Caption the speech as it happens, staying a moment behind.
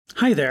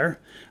Hi there,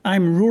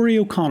 I'm Rory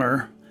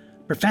O'Connor,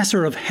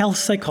 Professor of Health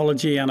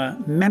Psychology and a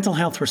mental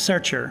health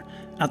researcher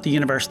at the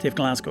University of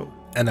Glasgow.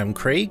 And I'm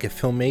Craig, a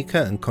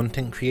filmmaker and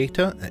content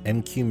creator at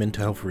MQ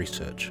Mental Health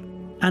Research.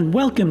 And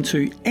welcome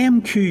to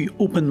MQ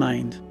Open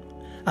Mind,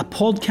 a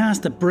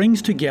podcast that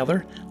brings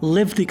together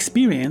lived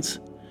experience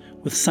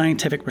with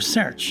scientific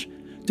research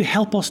to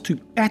help us to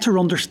better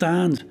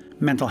understand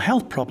mental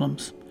health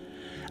problems.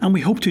 And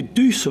we hope to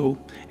do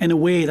so in a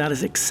way that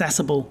is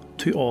accessible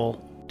to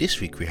all. This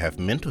week we have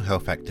mental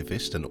health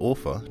activist and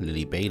author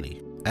Lily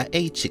Bailey. At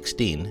age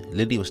 16,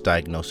 Lily was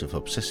diagnosed with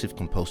obsessive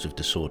compulsive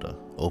disorder,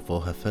 although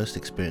her first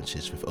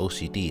experiences with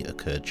OCD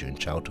occurred during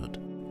childhood.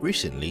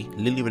 Recently,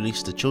 Lily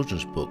released a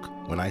children's book,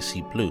 When I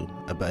See Blue,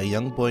 about a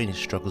young boy and his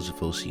struggles with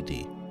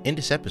OCD. In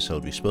this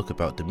episode we spoke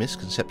about the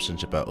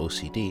misconceptions about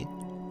OCD,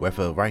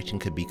 whether writing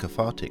can be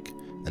cathartic,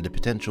 and the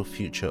potential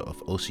future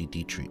of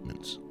OCD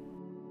treatments.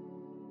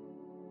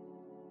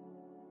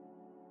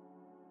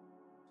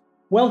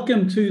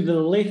 Welcome to the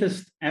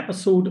latest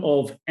episode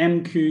of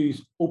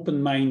MQ's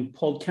Open Mind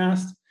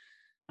podcast.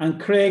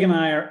 And Craig and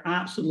I are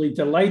absolutely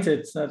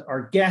delighted that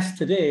our guest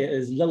today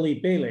is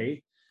Lily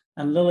Bailey.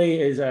 And Lily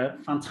is a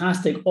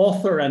fantastic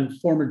author and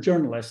former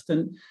journalist.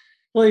 And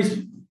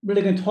Lily's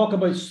really going to talk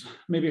about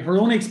maybe her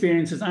own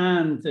experiences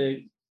and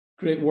the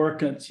great work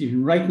that she's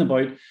been writing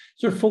about.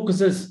 Sort of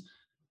focuses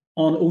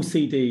on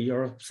OCD,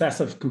 or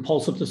obsessive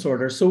compulsive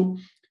disorder. So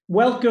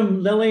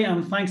welcome, Lily,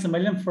 and thanks a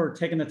million for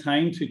taking the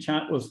time to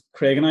chat with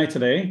Craig and I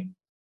today.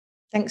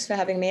 Thanks for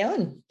having me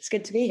on. It's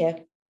good to be here.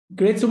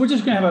 Great. So we're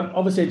just going to have,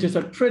 obviously, just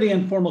a pretty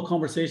informal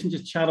conversation,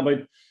 just chat about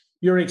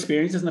your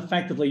experiences and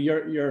effectively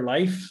your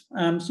life.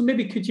 So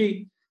maybe could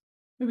you,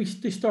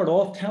 to start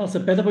off, tell us a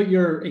bit about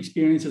your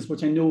experiences,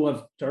 which I know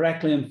have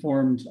directly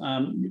informed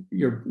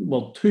your,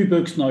 two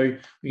books now.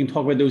 We can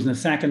talk about those in a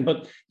second.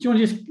 But do you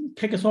want to just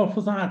kick us off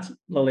with that,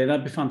 Lily?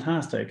 That'd be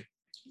fantastic.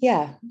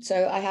 Yeah,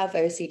 so I have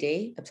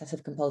OCD,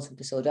 obsessive compulsive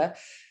disorder,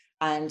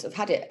 and I've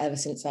had it ever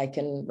since I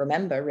can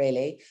remember,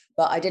 really,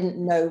 but I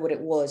didn't know what it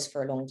was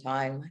for a long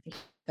time. I think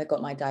I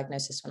got my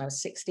diagnosis when I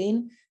was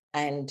 16,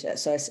 and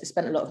so I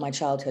spent a lot of my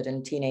childhood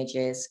and teenage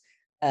years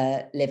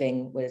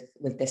living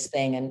with this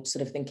thing and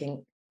sort of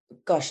thinking,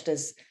 gosh,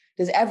 does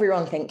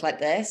everyone think like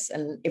this?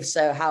 And if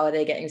so, how are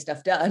they getting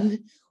stuff done?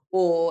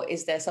 Or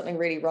is there something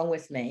really wrong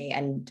with me?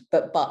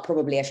 But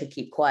probably I should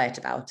keep quiet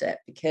about it,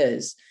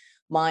 because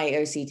my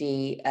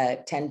OCD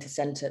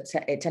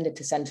tended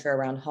to center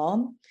around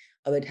harm.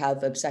 I would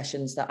have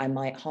obsessions that I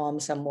might harm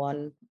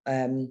someone,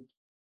 or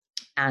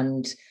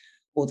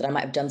that I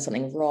might have done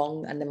something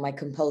wrong. And then my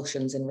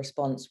compulsions in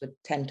response would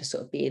tend to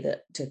sort of be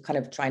to kind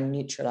of try and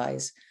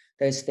neutralize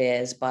those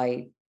fears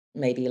by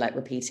maybe like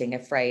repeating a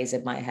phrase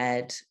in my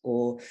head,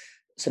 or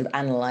sort of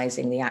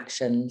analyzing the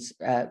actions,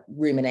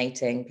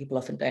 ruminating. People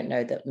often don't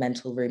know that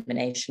mental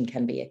rumination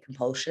can be a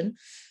compulsion.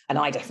 And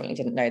I definitely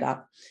didn't know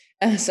that.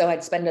 So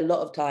I'd spend a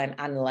lot of time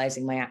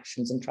analyzing my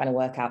actions and trying to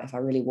work out if I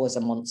really was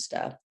a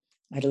monster.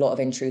 I had a lot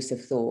of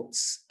intrusive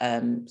thoughts,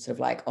 sort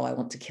of like, oh, I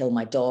want to kill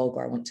my dog,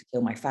 or I want to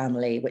kill my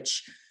family,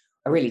 which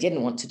I really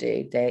didn't want to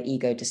do. They're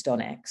ego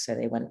dystonic, so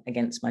they went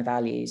against my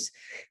values.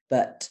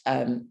 But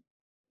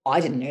I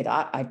didn't know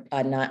that.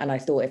 I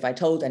thought if I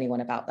told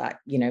anyone about that,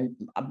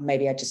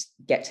 maybe I'd just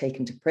get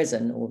taken to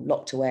prison or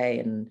locked away.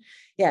 And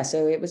yeah,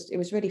 so it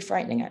was really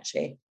frightening,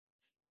 actually.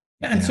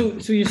 And so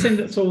you're saying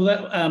that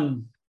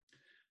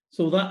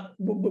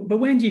but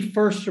when do you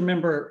first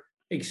remember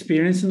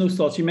experiencing those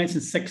thoughts? You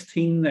mentioned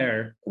 16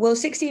 there. Well,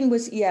 16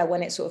 was,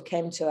 when it sort of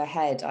came to a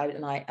head.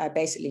 I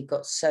basically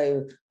got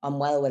so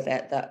unwell with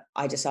it that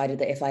I decided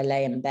that if I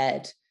lay in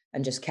bed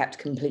and just kept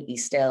completely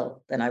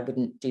still, then I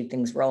wouldn't do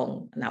things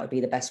wrong. And that would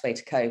be the best way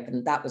to cope.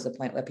 And that was the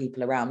point where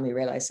people around me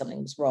realized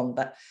something was wrong.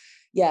 But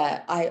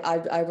yeah,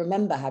 I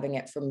remember having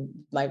it from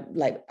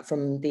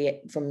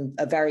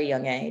a very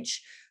young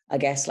age. I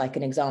guess like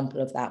an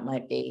example of that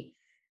might be,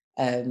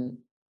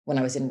 when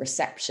I was in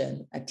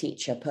reception, a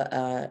teacher put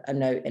a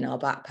note in our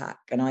backpack,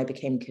 and I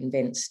became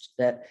convinced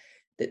that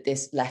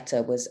this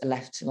letter was a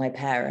letter to my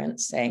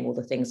parents saying all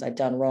the things I'd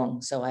done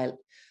wrong. So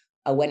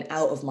I went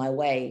out of my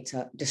way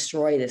to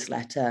destroy this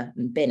letter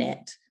and bin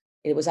it.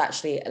 It was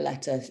actually a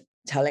letter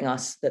telling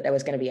us that there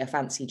was going to be a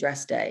fancy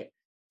dress day.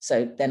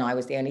 So then I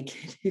was the only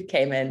kid who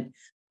came in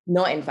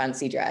not in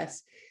fancy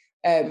dress.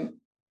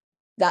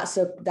 That's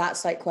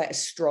like quite a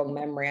strong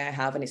memory I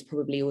have, and it's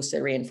probably also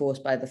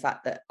reinforced by the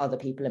fact that other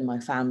people in my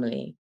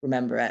family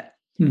remember it.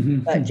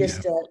 Mm-hmm. But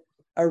just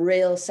a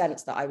real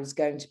sense that I was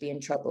going to be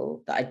in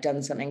trouble, that I'd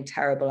done something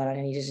terrible and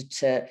I needed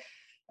to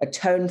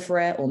atone for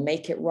it, or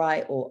make it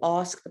right, or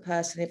ask the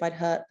person if I'd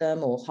hurt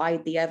them, or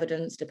hide the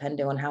evidence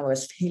depending on how I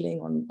was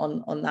feeling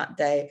on that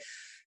day.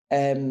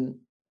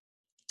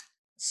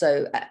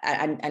 So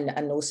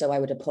and also I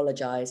would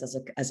apologize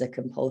as a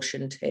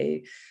compulsion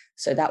too.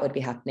 So that would be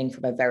happening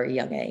from a very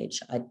young age.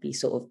 I'd be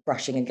sort of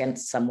brushing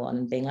against someone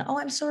and being like, oh,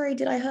 I'm sorry,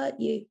 did I hurt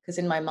you? Because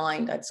in my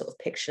mind, I'd sort of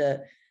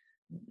picture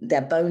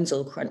their bones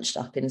all crunched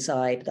up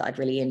inside, that I'd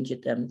really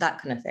injured them,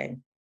 that kind of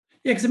thing.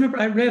 Yeah, because I remember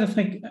I read, I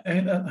think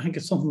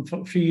it's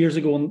something a few years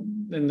ago,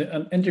 and in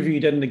an interview you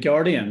did in The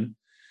Guardian,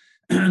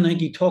 and I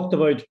think you talked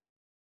about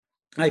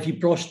if you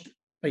brushed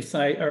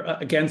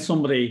against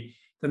somebody,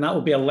 then that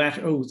would be a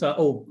letter.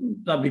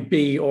 That'd be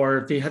B, or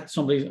if they hit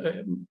somebody,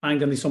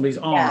 banged into somebody's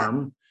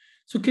arm.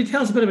 So could you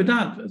tell us a bit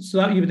about that? So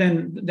that you would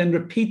then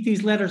repeat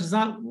these letters? Is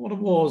that what it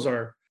was,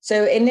 or?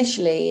 So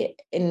initially,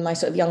 in my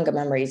sort of younger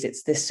memories,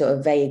 it's this sort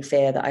of vague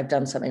fear that I've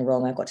done something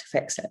wrong, I've got to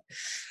fix it.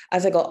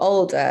 As I got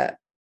older,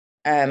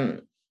 I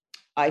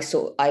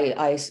sort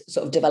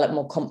of developed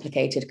more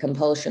complicated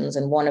compulsions,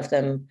 and one of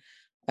them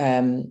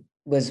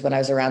was when I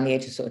was around the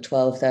age of sort of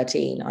 12,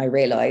 13. I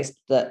realized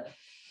that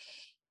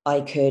I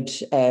could,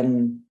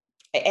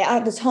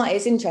 at the time,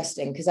 it's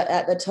interesting because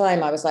at the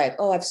time I was like,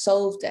 oh, I've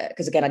solved it.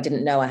 Because again, I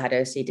didn't know I had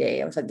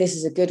OCD. I was like, this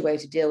is a good way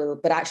to deal with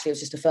it. But actually, it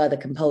was just a further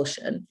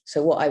compulsion.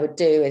 So what I would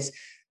do is,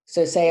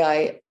 so say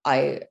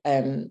I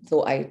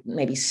thought I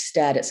maybe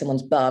stared at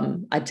someone's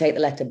bum, I'd take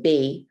the letter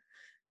B,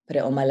 put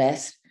it on my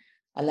list.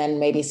 And then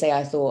maybe say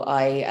I thought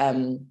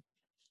I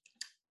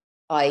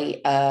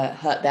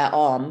hurt their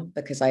arm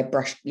because I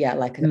brushed, I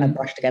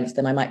brushed against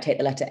them. I might take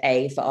the letter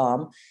A for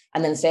arm.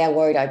 And then say I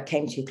worried I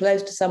came too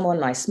close to someone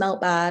and I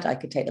smelt bad, I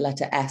could take the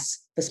letter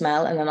S for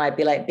smell. And then I'd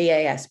be like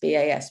BAS,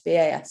 BAS,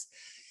 BAS.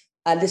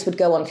 And this would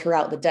go on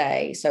throughout the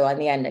day. So in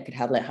the end, I could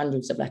have like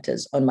hundreds of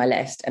letters on my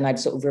list, and I'd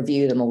sort of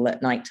review them all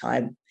at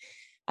nighttime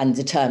and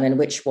determine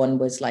which one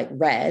was like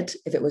red.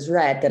 If it was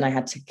red, then I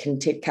had to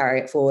carry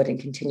it forward and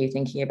continue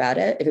thinking about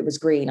it. If it was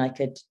green, I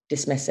could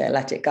dismiss it,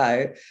 let it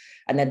go.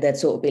 And then there'd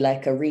sort of be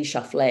like a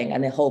reshuffling,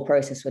 and the whole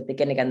process would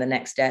begin again the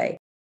next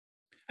day.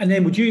 And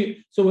then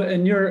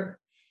in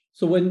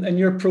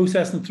your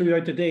processing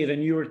throughout the day,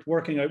 then you were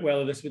working out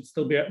whether this would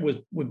still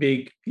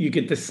be you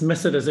could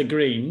dismiss it as a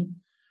green,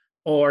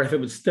 or if it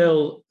would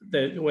still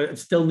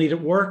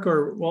needed work,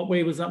 or what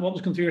way was that? What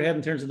was going through your head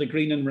in terms of the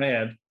green and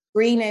red?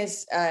 Green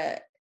is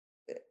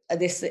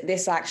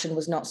this action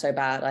was not so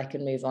bad, I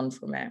can move on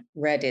from it.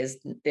 Red is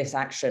this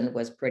action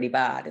was pretty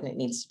bad and it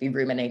needs to be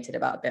ruminated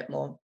about a bit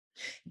more.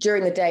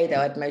 During the day,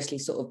 though, I'd mostly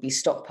sort of be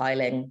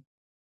stockpiling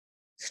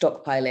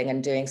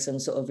and doing some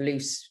sort of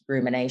loose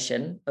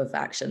rumination of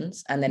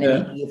actions. And then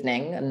in the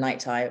evening and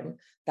nighttime,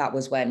 that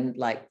was when,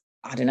 like,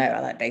 I don't know,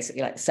 I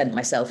basically sent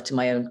myself to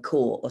my own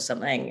court or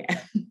something.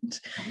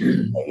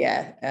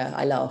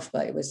 I laugh,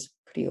 but it was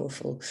pretty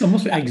awful. So it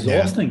must be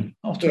exhausting.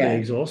 Utterly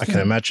exhausting. I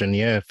can imagine.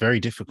 Yeah, very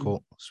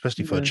difficult,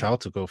 especially for a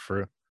child to go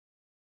through.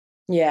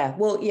 Yeah,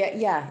 well,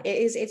 yeah, it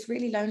is. It's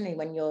really lonely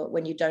when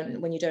you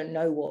don't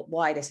know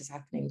why this is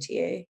happening to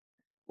you,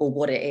 or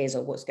what it is,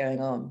 or what's going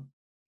on.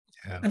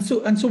 Yeah. And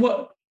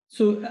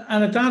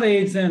at that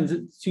age,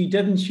 then, so you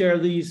didn't share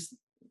this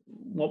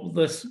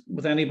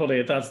with anybody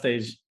at that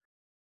stage?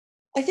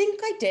 I think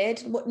I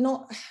did.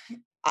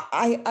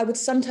 I would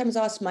sometimes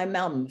ask my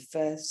mum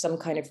for some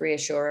kind of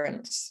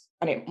reassurance,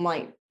 and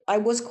I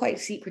was quite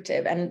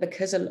secretive, and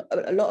because a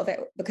lot of it,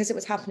 because it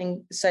was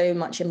happening so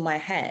much in my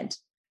head,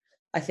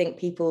 I think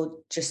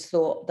people just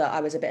thought that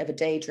I was a bit of a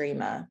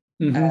daydreamer,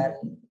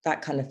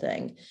 that kind of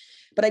thing.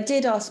 But I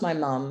did ask my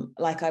mum,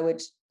 like I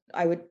would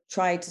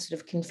try to sort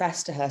of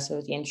confess to her some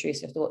of the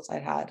intrusive thoughts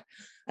I'd had.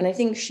 And I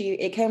think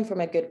it came from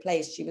a good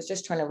place. She was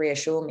just trying to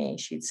reassure me.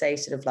 She'd say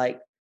sort of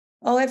like,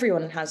 oh,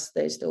 everyone has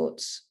those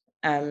thoughts.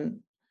 And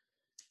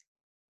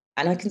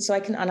I can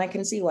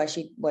see why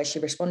she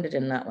responded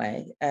in that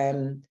way.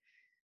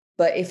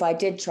 But if I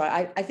did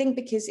try, I think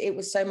because it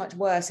was so much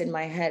worse in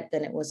my head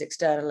than it was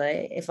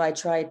externally, if I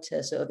tried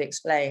to sort of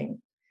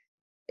explain,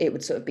 it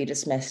would sort of be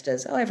dismissed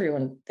as, oh,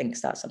 everyone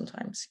thinks that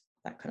sometimes,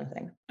 that kind of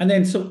thing. And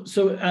then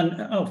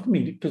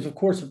because of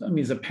course,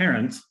 as a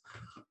parent,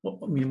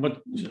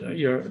 what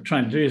you're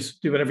trying to do is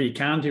do whatever you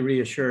can to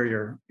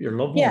reassure your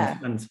loved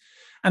ones.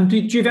 And do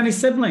you have any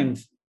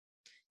siblings?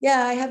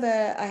 Yeah, I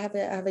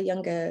have a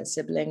younger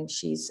sibling.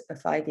 She's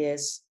 5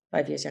 years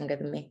younger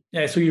than me.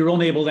 Yeah, so you're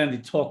unable then to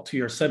talk to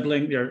your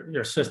sibling,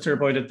 your sister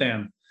about it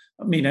then.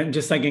 I'm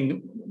just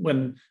thinking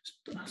when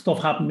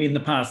stuff happened to me in the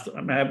past,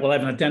 I have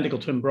an identical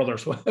twin brother,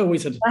 so I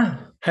always had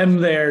him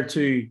there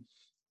to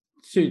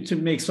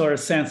make sort of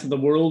sense of the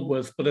world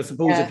with. But I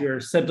suppose if your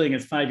sibling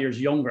is 5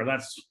 years younger,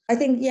 I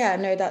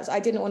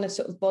didn't want to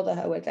sort of bother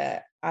her with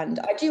it. And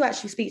I do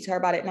actually speak to her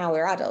about it now.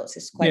 We're adults.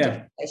 It's quite a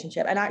different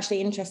relationship. And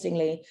actually,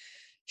 interestingly,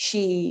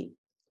 she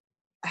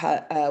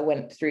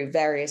went through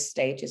various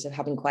stages of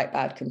having quite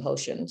bad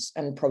compulsions,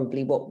 and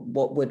probably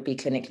what would be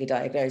clinically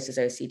diagnosed as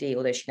OCD,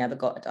 although she never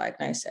got a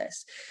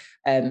diagnosis.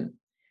 And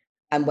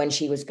when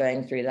she was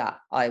going through that,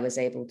 I was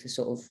able to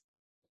sort of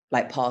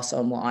like pass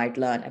on what I'd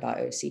learned about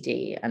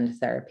OCD and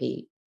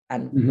therapy,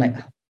 and like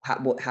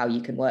how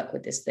you can work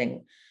with this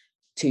thing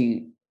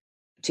to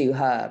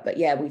her. But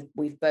yeah,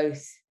 we've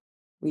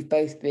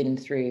both been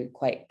through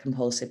quite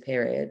compulsive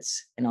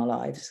periods in our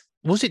lives.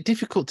 Was it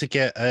difficult to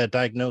get a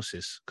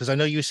diagnosis? Because I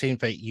know you were saying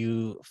that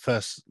you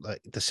first, like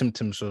the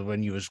symptoms were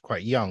when you was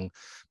quite young,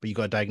 but you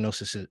got a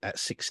diagnosis at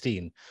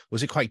 16.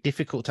 Was it quite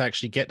difficult to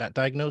actually get that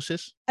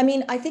diagnosis? I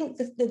mean, I think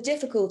the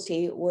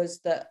difficulty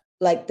was that,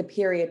 like, the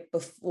period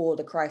before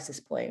the crisis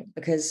point,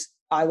 because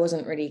I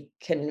wasn't really,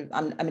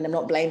 I'm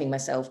not blaming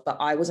myself, but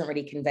I wasn't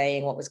really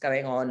conveying what was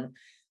going on.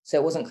 So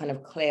it wasn't kind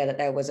of clear that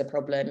there was a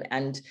problem.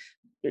 And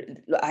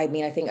I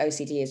mean, I think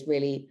OCD is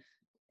really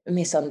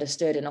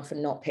misunderstood and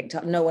often not picked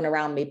up. No one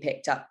around me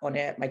picked up on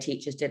it. My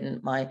teachers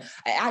didn't.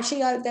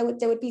 There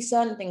would be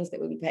certain things that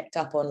would be picked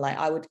up on. Like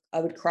I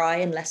would cry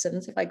in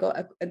lessons if I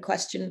got a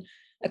question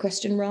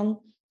wrong.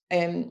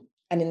 And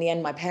in the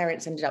end, my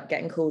parents ended up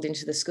getting called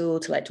into the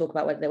school to like talk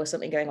about whether there was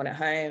something going on at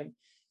home.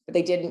 But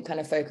they didn't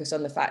kind of focus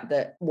on the fact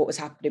that what was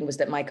happening was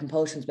that my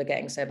compulsions were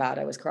getting so bad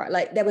I was crying.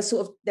 Like there was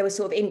sort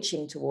of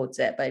inching towards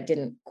it, but it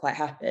didn't quite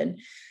happen.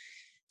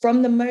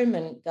 From the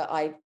moment that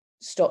I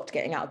stopped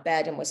getting out of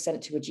bed and was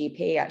sent to a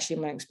GP, actually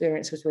my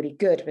experience was really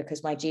good,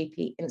 because my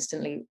GP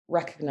instantly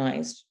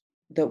recognized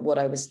that what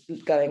I was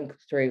going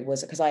through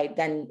was, because I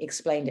then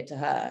explained it to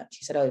her.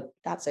 She said, "Oh,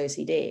 that's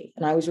OCD."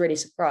 And I was really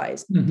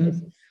surprised because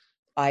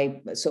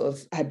I sort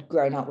of had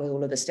grown up with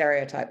all of the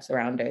stereotypes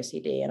around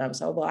OCD. And I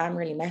was like, well, I'm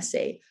really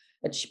messy.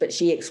 But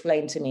she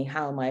explained to me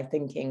how my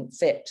thinking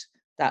fit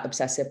that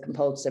obsessive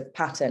compulsive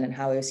pattern and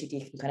how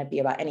OCD can kind of be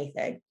about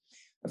anything.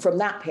 And from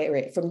that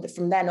period,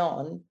 from then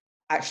on,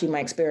 actually my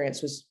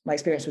experience was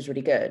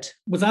really good.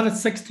 Was that at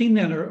 16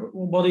 then, or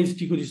what age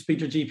did you go to speak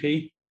to your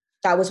GP?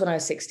 That was when I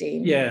was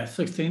 16. Yeah,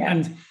 16. Yeah.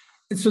 And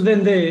so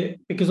then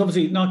because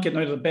obviously not getting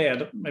out of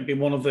bed might be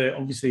one of the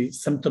obviously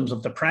symptoms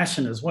of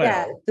depression as well.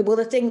 Yeah. Well,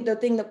 the thing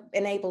that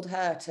enabled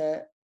her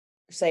to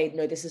say,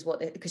 no, this is what,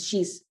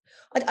 because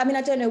I mean,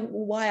 I don't know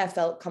why I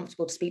felt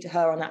comfortable to speak to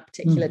her on that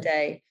particular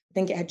day. I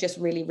think it had just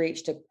really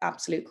reached an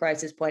absolute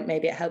crisis point.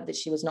 Maybe it helped that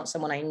she was not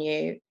someone I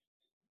knew.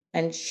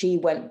 And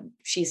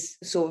she's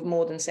sort of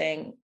more than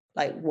saying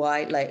like,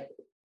 why, like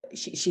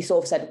she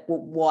sort of said,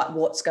 well,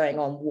 what's going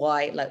on?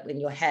 Why, like in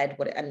your head,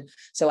 and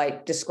so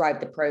I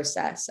described the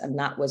process, and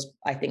that was,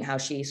 I think, how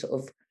she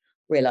sort of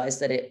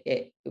realized that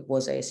it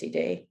was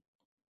OCD.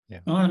 Yeah.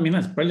 Oh, I mean,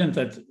 that's brilliant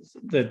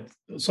that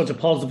such a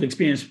positive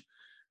experience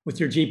with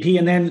your GP.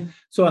 And then,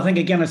 so I think,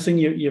 again, I've seen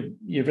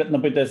you've written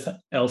about this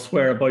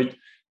elsewhere about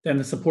then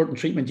the support and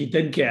treatment you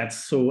did get.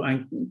 So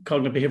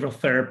cognitive behavioral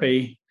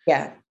therapy.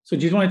 Yeah. So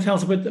do you want to tell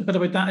us a bit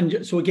about that?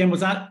 And so again,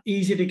 was that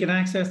easy to get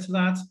access to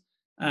that?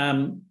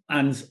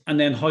 And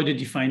then how did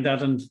you find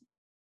that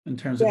in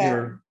terms of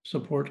your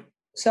support?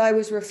 So I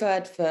was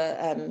referred for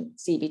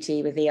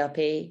CBT with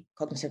ERP,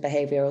 cognitive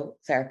behavioral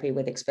therapy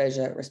with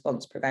exposure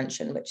response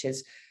prevention, which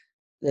is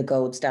the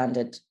gold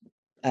standard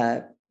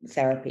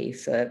therapy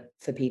for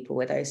people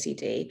with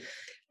OCD.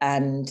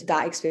 And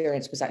that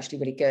experience was actually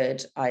really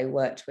good. I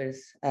worked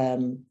with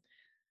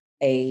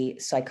a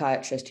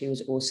psychiatrist who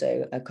was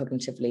also a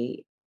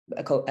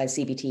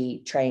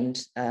CBT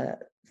trained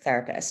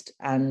therapist.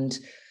 And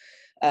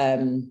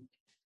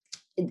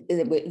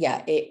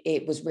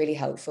it was really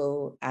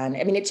helpful. And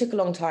I mean, it took a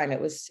long time.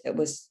 It was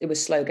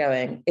slow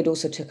going. It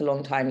also took a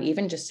long time,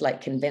 even just to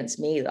like convince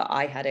me that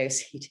I had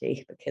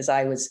OCD, because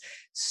I was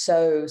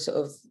so sort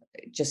of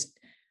just,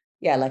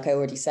 like I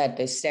already said,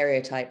 those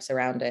stereotypes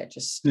around it. I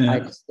just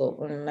thought,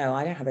 well, no,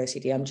 I don't have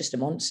OCD. I'm just a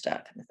monster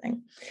kind of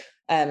thing.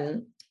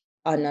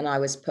 And then I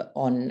was put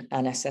on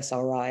an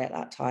SSRI at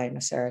that time,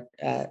 a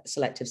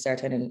selective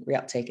serotonin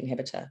reuptake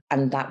inhibitor,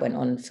 and that went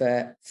on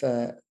for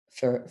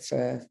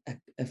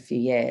a few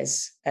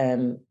years.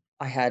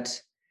 I had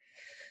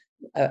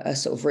a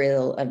sort of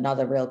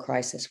another real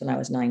crisis when I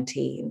was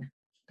 19.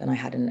 Then I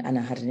had an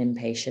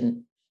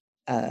inpatient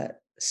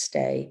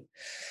stay,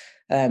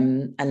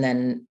 and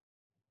then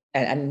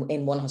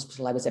in one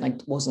hospital I was in, I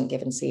wasn't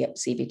given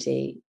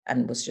CBT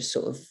and was just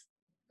sort of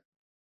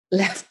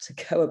left to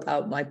go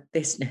about my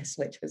business,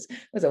 which was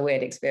a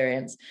weird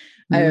experience.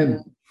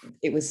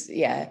 It was,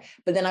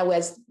 but then I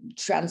was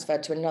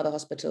transferred to another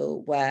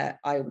hospital where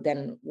I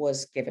then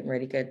was given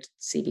really good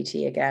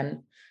CBT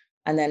again.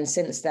 And then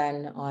since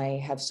then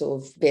I have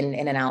sort of been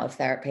in and out of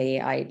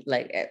therapy. I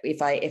like,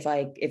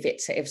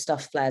 if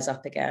stuff flares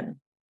up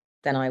again,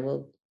 then I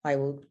will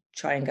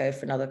try and go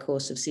for another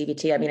course of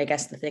CBT. I mean, I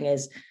guess the thing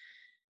is,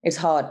 it's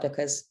hard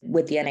because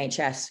with the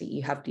NHS,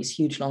 you have these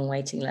huge long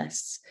waiting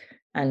lists,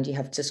 and you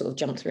have to sort of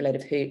jump through a load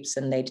of hoops,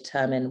 and they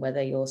determine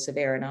whether you're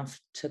severe enough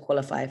to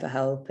qualify for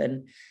help.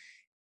 And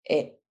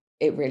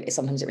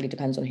sometimes it really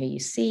depends on who you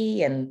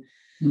see and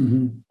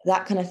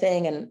that kind of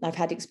thing. And I've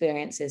had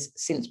experiences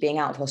since being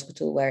out of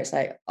hospital where it's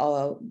like,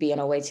 I'll be on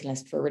a waiting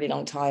list for a really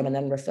long time and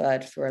then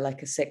referred for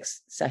like a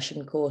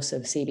 6-session course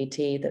of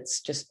CBT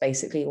that's just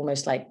basically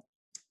almost like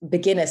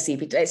beginner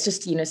CBT. It's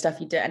just, stuff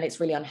you do, and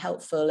it's really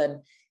unhelpful, and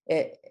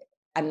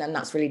then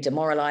that's really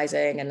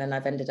demoralizing. And then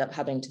I've ended up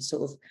having to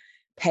sort of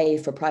pay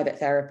for private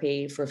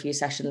therapy for a few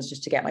sessions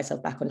just to get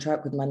myself back on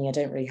track with money I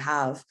don't really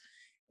have.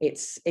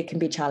 It can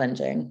be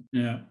challenging.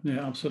 Yeah,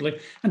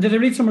 absolutely. And did I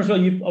read somewhere as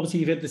well,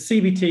 you've had the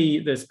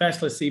CBT, the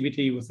specialist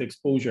CBT with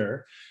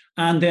exposure,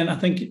 and then I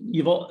think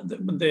you've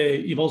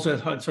also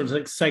had sort of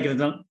like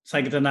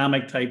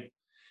psychodynamic type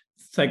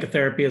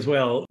psychotherapy as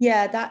well.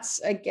 Yeah, that's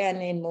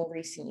again in more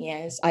recent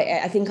years.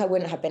 I think I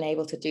wouldn't have been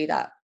able to do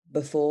that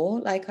before,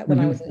 like when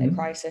I was in a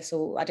crisis,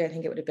 or I don't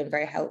think it would have been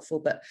very helpful.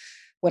 But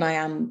when I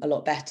am a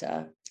lot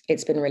better,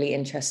 it's been really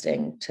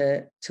interesting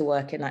to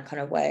work in that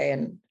kind of way,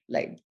 and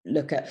like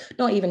look at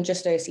not even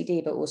just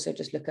OCD, but also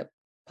just look at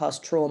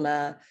past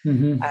trauma.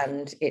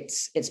 And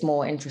it's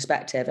more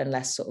introspective and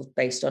less sort of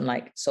based on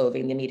like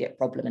solving the immediate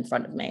problem in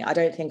front of me. I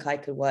don't think I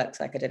could work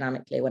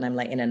psychodynamically when I'm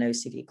like in an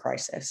OCD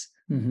crisis.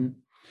 Yeah,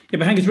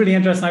 but I think it's really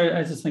interesting.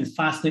 I just think it's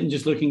fascinating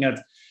just looking at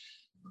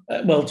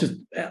just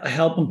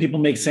helping people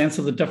make sense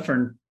of the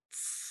different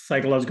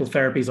psychological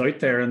therapies out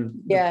there, and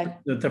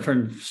the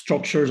different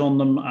structures on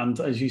them. And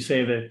as you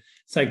say, the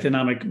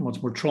psychodynamic,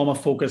 much more trauma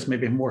focused,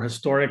 maybe more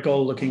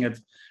historical, looking at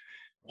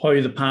how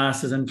the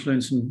past is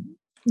influencing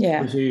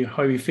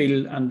how we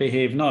feel and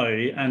behave now,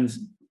 and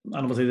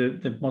obviously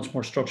the much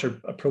more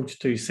structured approach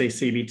to, say,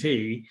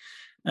 CBT.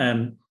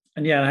 And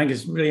I think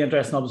it's really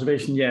interesting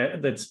observation. Yeah,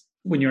 that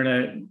when you're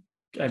in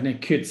an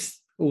acute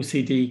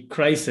OCD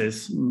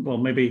crisis, well,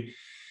 maybe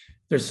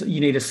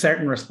you need a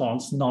certain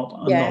response, not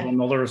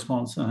another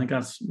response. And I think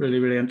that's really,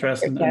 really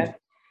interesting.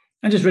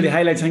 And just really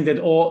highlights, I think,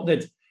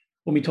 that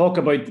when we talk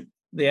about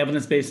the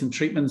evidence-based and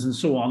treatments and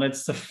so on,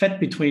 it's the fit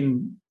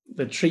between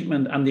the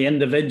treatment and the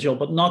individual,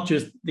 but not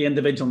just the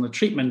individual and the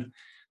treatment,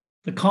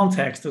 the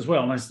context as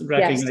well. And I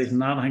recognizing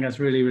that, I think that's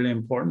really, really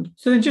important.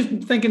 So then just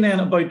thinking then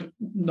about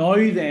now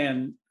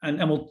then,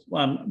 and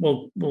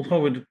we'll talk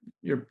about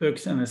your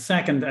books in a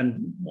second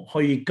and how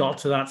you got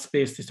to that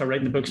space to start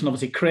writing the books. And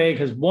obviously Craig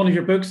has one of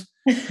your books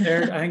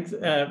there, I think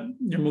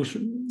your most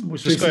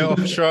recent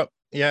book. Sure.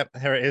 Yeah,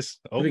 here it is.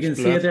 We can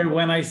see it there,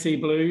 When I See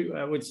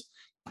Blue, which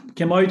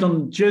came out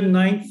on June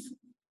 9th,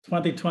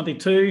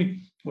 2022,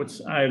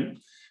 which I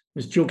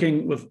was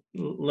joking with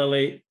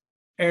Lily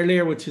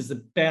earlier, which is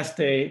the best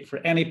day for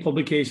any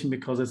publication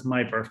because it's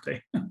my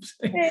birthday.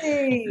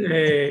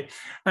 Hey.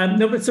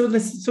 No, but so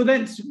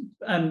then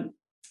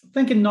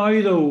thinking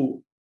now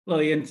though,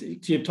 Lily, and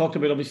you've talked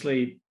about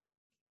obviously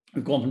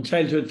we've gone from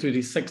childhood through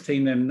the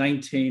 16 and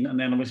 19, and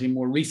then obviously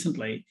more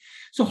recently.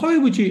 So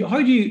how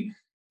do you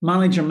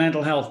manage your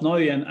mental health now,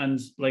 and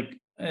like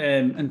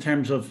in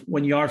terms of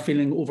when you are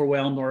feeling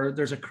overwhelmed or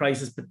there's a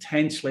crisis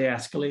potentially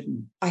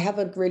escalating? I have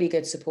a really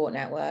good support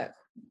network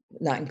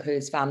that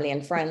includes family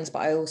and friends, but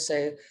I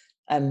also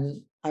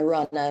I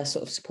run a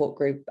sort of support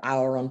group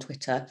hour on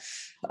Twitter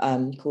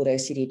called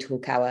OCD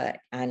Talk Hour.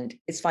 And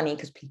it's funny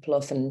because people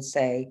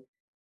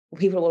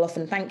will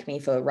often thank me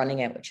for running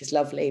it, which is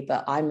lovely,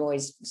 but I'm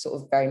always sort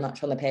of very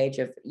much on the page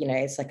of,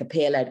 it's like a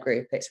peer-led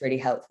group. It's really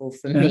helpful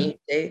for me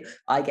too.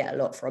 I get a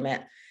lot from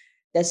it.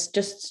 There's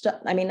just,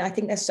 I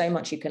think there's so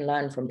much you can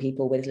learn from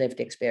people with lived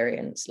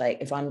experience. Like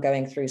if I'm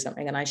going through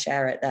something and I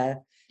share it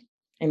there,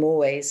 I'm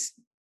always,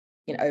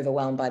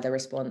 overwhelmed by the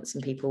response,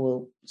 and people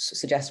will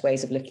suggest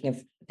ways of looking at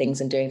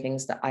things and doing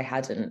things that I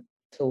hadn't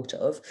thought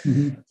of.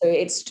 So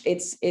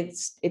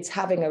it's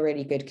having a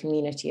really good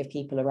community of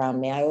people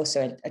around me. I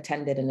also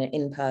attended an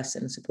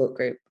in-person support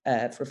group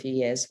for a few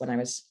years when I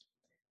was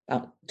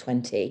about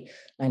 19,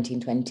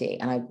 20,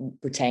 and I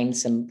retained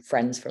some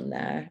friends from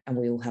there, and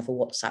we all have a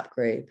WhatsApp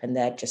group, and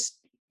they're just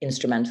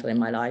instrumental in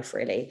my life,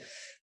 really.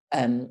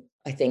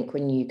 I think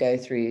when you go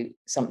through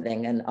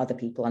something and other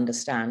people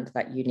understand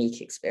that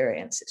unique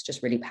experience, it's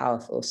just really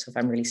powerful. So if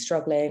I'm really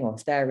struggling, or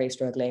if they're really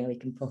struggling, we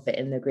can pop it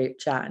in the group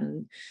chat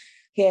and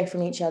hear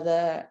from each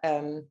other.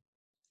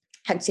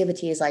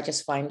 Activities I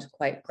just find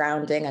quite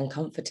grounding and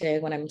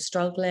comforting when I'm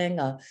struggling,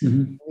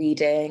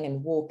 reading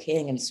and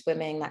walking and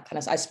swimming, that kind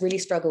of stuff. I really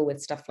struggle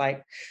with sort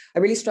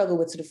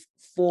of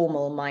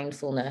formal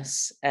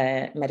mindfulness,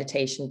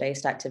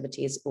 meditation-based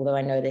activities, although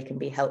I know they can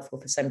be helpful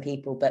for some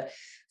people. But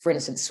for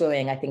instance,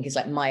 swimming, I think, is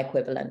like my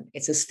equivalent.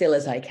 It's as still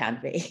as I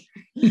can be.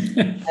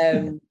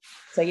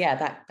 So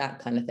yeah, that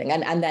kind of thing.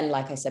 And then,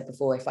 like I said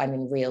before, if I'm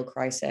in real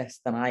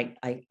crisis, then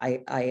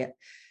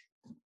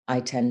I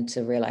tend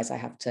to realize I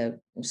have to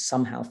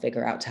somehow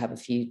figure out to have a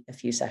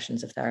few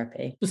sessions of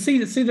therapy. So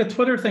see the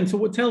Twitter thing.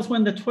 So tell us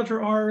when the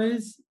Twitter hour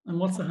is and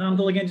what's the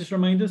handle again? Just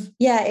remind us.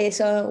 Yeah, it's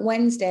a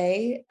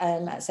Wednesday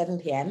at 7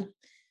 p.m.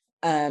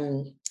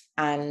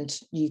 And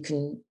you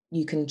can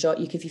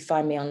if you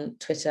find me on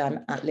Twitter, I'm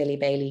at Lily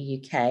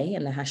Bailey UK,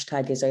 and the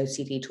hashtag is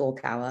OCD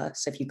Talk Hour.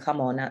 So if you come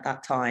on at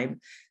that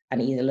time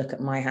and either look at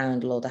my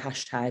handle or the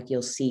hashtag,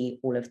 you'll see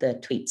all of the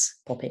tweets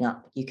popping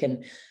up. You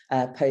can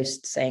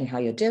post saying how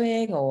you're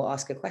doing, or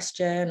ask a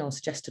question, or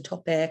suggest a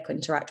topic, or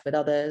interact with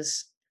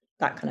others,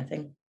 that kind of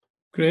thing.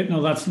 Great.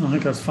 No, I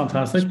think that's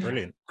fantastic. That's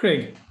brilliant.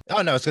 Craig.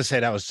 Oh, no, I was going to say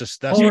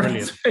that's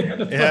brilliant.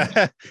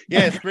 Yeah,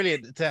 it's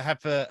brilliant to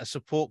have a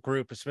support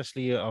group,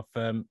 especially of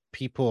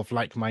people of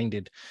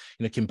like-minded,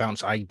 can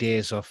bounce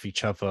ideas off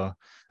each other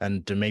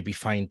and maybe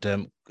find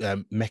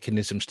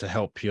mechanisms to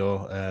help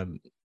your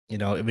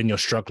when you're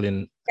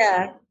struggling.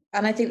 Yeah.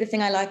 And I think the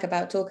thing I like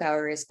about Talk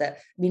Hour is that,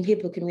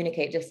 people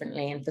communicate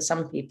differently. And for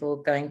some people,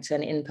 going to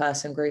an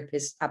in-person group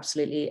is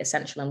absolutely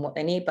essential and what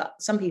they need. But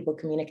some people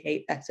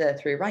communicate better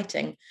through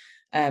writing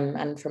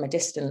and from a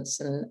distance.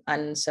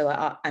 And so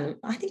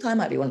I think I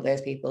might be one of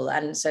those people.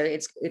 And so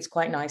it's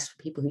quite nice for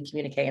people who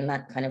communicate in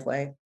that kind of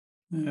way.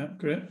 Yeah,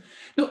 great.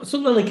 No, so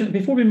Lily,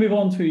 before we move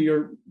on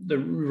to the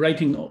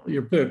writing of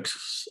your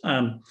books,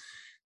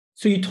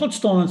 So you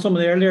touched on in some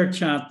of the earlier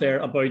chat there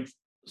about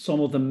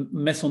some of the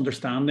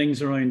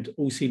misunderstandings around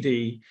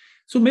OCD.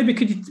 So maybe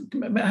could you,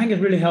 I think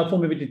it's really helpful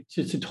maybe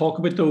to talk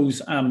about those.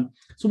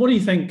 So what do you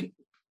think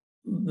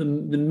the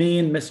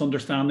main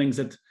misunderstandings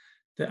that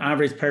the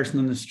average person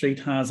in the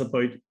street has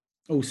about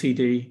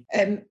OCD?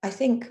 I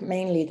think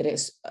mainly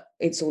that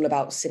it's all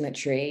about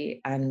symmetry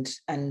and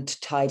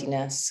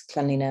tidiness,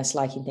 cleanliness,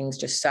 liking things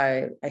just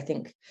so. I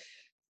think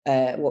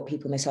what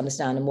people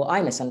misunderstand, and what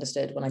I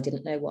misunderstood when I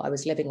didn't know what I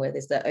was living with,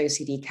 is that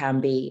OCD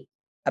can be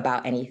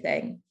about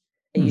anything.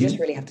 And you just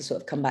really have to sort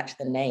of come back to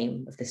the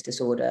name of this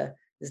disorder.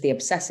 There's the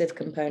obsessive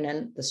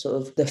component, the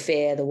sort of the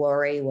fear, the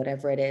worry,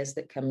 whatever it is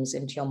that comes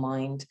into your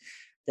mind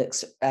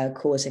that's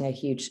causing a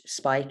huge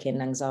spike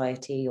in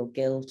anxiety or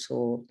guilt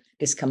or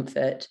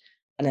discomfort.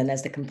 And then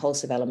there's the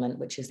compulsive element,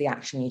 which is the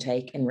action you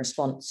take in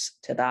response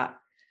to that.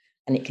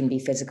 And it can be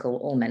physical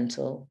or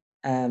mental.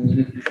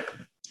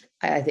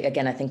 I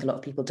think a lot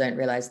of people don't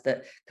realize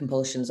that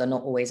compulsions are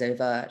not always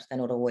overt. They're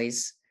not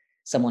always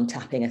someone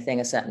tapping a thing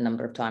a certain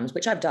number of times,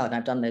 which I've done.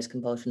 I've done those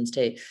compulsions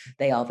too.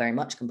 They are very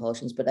much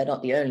compulsions, but they're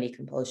not the only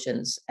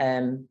compulsions.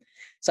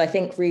 So I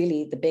think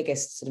really the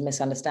biggest sort of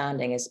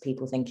misunderstanding is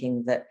people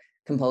thinking that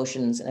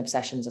compulsions and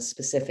obsessions are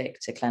specific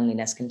to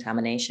cleanliness,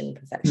 contamination,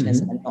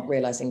 perfectionism, and not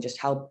realizing just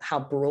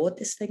how broad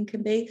this thing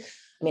can be.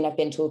 I mean, I've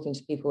been talking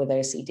to people with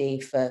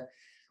OCD for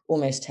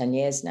almost 10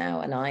 years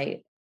now, and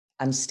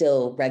I'm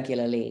still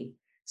regularly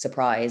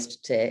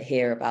surprised to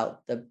hear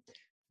about the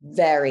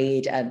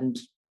varied and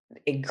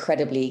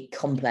incredibly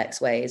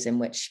complex ways in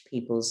which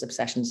people's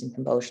obsessions and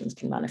compulsions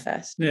can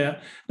manifest.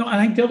 Yeah. No,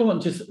 I think the other one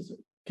just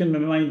can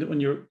remind when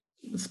you're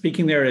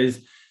speaking there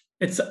is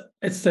it's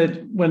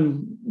that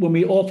when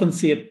we often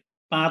see it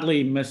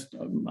badly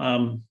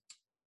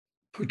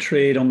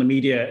portrayed on the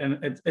media,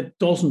 and it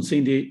doesn't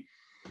seem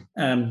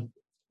to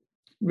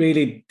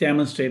really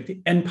demonstrate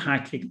the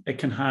impact it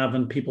can have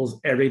in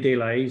people's everyday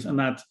lives, and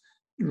that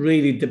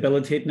really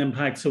debilitating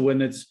impact. So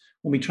when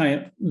we try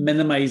and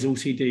minimize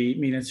OCD, I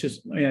mean, it's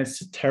just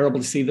terrible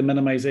to see the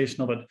minimization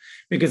of it,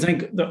 because I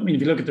think that,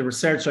 if you look at the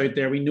research out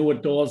there, we know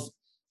it does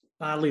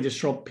badly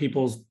disrupt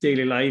people's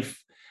daily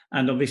life,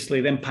 and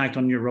obviously the impact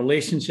on your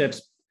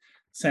relationships,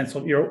 sense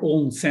of your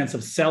own sense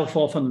of self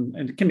often,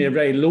 and it can be a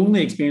very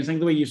lonely experience. I think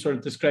the way you sort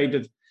of described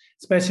it,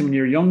 especially when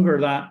you're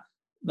younger, that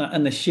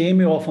and the shame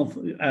you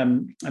often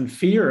and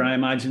fear, I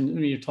imagine,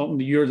 when you're talking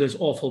to you're this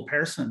awful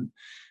person,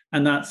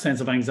 and that sense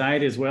of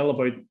anxiety as well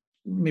about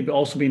maybe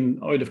also being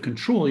out of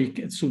control.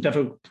 It's so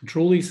difficult to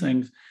control these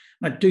things.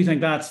 And I do think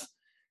that's,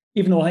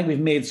 even though I think we've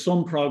made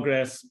some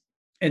progress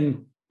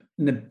in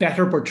the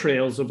better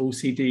portrayals of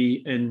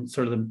OCD in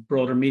sort of the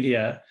broader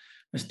media,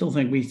 I still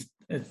think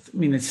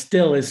it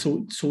still is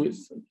so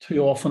too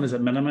often is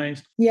it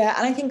minimized. Yeah,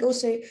 and I think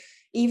also,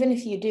 even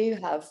if you do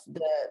have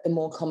the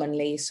more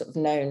commonly sort of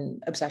known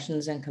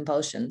obsessions and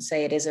compulsions,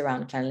 say it is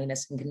around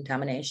cleanliness and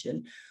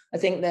contamination, I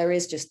think there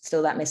is just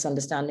still that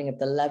misunderstanding of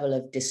the level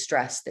of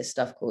distress this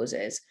stuff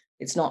causes.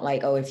 It's not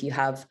like, oh, if you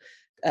have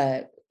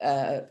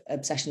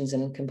obsessions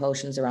and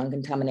compulsions around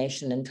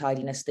contamination and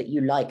tidiness, that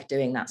you like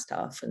doing that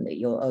stuff, and that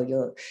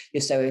you're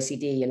so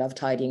OCD, you love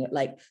tidying.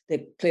 Like,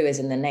 the clue is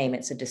in the name,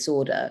 it's a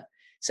disorder.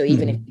 So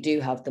even if you do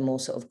have the more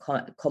sort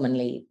of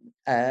commonly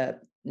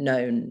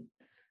known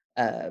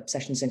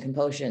obsessions and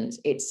compulsions,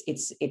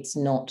 it's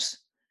not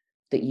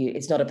that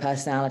it's not a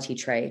personality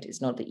trait.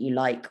 It's not that you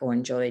like or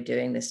enjoy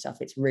doing this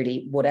stuff. It's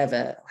really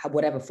whatever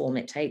form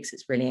it takes,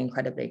 it's really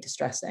incredibly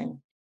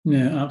distressing.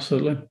 Yeah,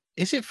 absolutely.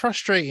 Is it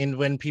frustrating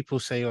when people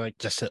say like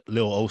just a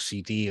little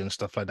OCD and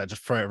stuff like that,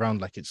 just throw it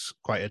around like it's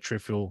quite a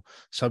trivial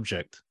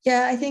subject?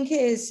 Yeah, I think it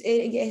is.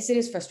 It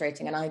is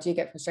frustrating, and I do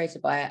get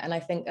frustrated by it. And I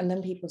think, and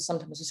then people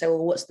sometimes will say,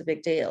 well, what's the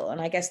big deal?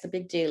 And I guess the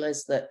big deal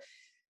is that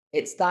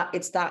it's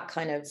that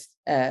kind of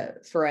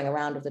throwing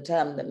around of the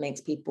term that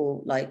makes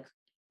people like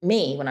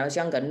me, when I was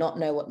younger, not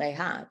know what they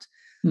had.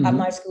 At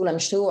my school, I'm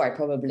sure I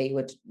probably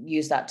would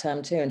use that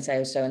term too and say,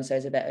 oh, so-and-so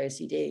is a bit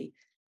OCD,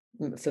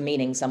 for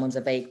meaning someone's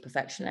a vague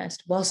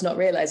perfectionist, whilst not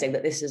realizing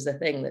that this is the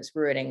thing that's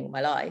ruining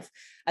my life.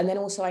 And then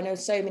also, I know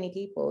so many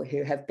people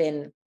who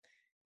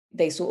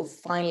they sort of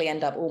finally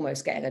end up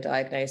almost getting a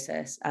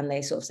diagnosis, and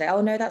they sort of say,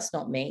 oh no, that's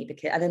not me,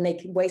 and then they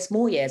can waste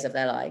more years of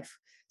their life.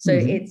 So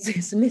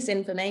it's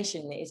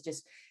misinformation.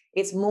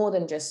 It's more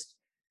than just,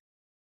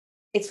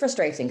 it's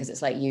frustrating because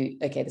it's like,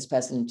 this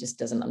person just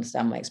doesn't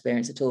understand my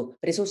experience at all,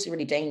 but it's also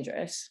really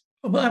dangerous.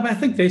 Well, I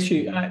think the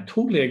issue, I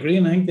totally agree.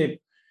 And I think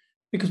that,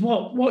 because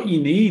what you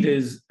need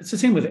is, it's the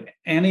same with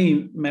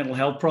any mental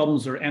health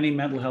problems or any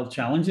mental health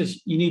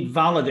challenges, you need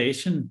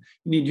validation.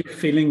 You need your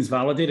feelings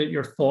validated,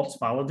 your thoughts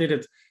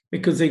validated,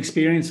 because the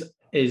experience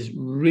is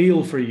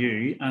real for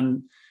you,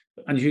 and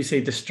as you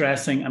say,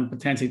 distressing and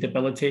potentially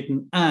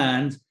debilitating,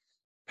 and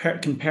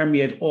can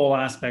permeate all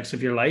aspects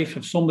of your life.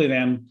 If somebody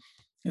then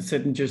is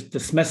sitting just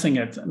dismissing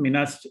it, I mean,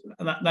 that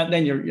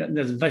then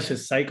there's a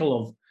vicious cycle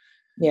of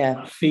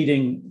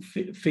feeding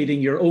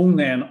your own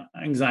then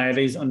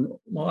anxieties, and,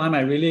 well, am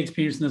I really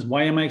experiencing this?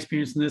 Why am I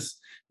experiencing this?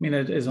 I mean,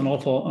 it is an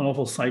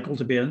awful cycle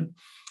to be in.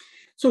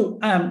 So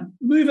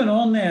moving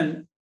on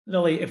then,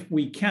 Lily, if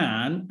we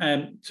can,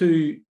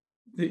 to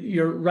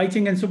your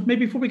writing. And so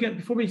maybe before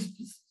we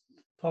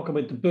talk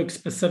about the book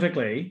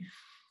specifically,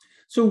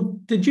 so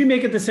did you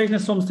make a decision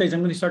at some stage,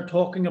 I'm going to start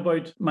talking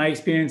about my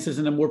experiences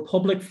in a more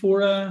public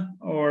fora,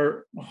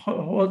 or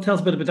tell us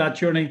a bit about that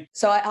journey?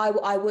 So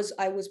I was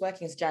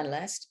working as a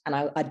journalist, and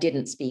I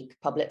didn't speak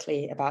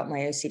publicly about my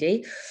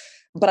OCD,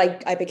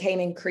 but I became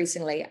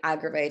increasingly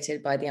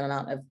aggravated by the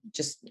amount of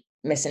just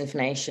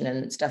misinformation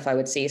and stuff I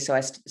would see. So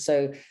I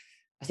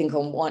think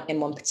in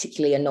one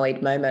particularly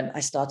annoyed moment, I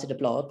started a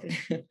blog,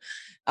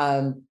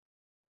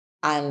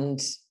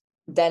 and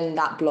then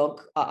that blog,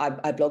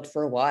 I blogged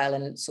for a while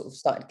and sort of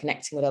started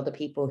connecting with other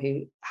people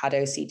who had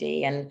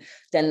OCD. And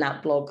then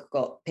that blog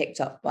got picked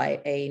up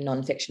by a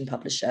nonfiction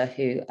publisher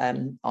who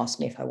asked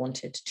me if I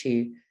wanted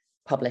to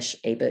publish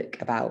a book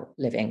about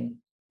living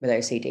with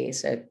OCD.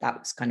 So that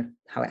was kind of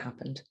how it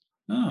happened.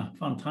 Ah,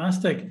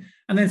 fantastic.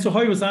 And then, so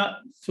how was that?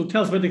 So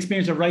tell us about the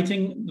experience of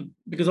writing,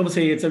 because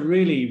obviously it's a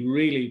really,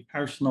 really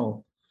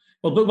personal.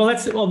 Well,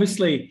 let's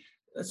obviously,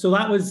 so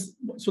let's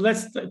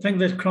think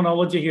the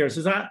chronology here. So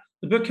is that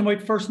the book came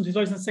out first in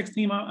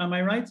 2016, am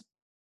I right?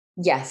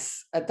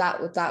 Yes,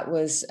 that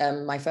was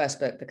my first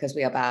book, Because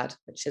We Are Bad,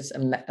 which is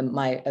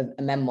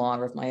a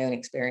memoir of my own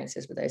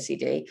experiences with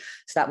OCD.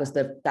 So that was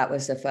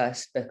the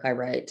first book I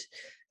wrote.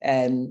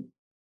 And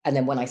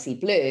then When I See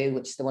Blue,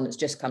 which is the one that's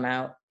just come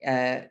out,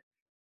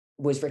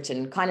 was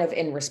written kind of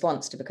in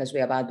response to Because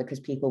We Are Bad, because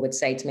people would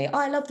say to me, "Oh,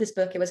 I love this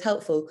book, it was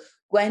helpful.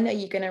 When are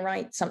you going to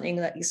write something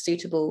that is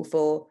suitable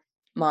for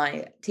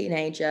my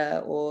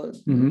teenager or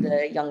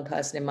the young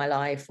person in my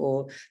life,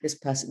 or this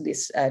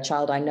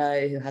child I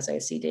know who has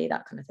OCD,"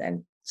 that kind of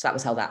thing. So that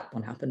was how that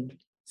one happened.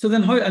 So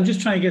then I'm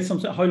just trying to get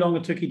how long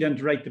it took you then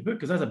to write the book,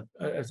 because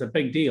that's a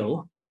big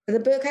deal. The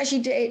book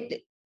actually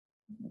did.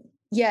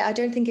 Yeah, I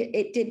don't think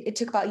it did. It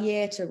took about a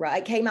year to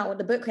write.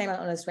 The book came out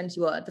when I was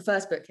 21. The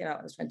first book came out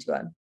when I was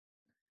 21.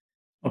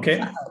 Okay.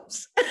 That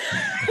helps.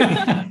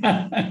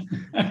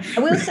 I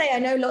will say, I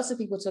know lots of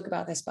people talk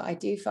about this, but I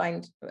do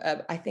find,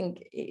 I think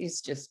it is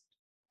just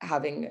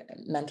living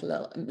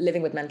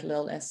with mental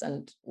illness.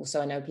 And also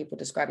I know people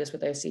describe this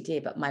with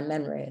OCD, but my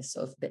memory is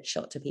sort of a bit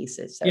shot to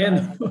pieces. So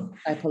yeah,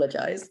 I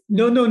apologize.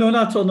 No, not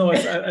at all. No, I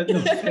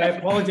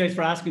apologize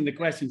for asking the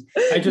questions.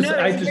 It's a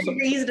very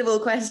reasonable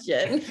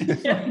question.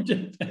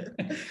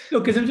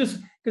 No, because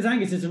I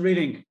think it's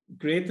really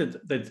great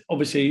that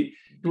obviously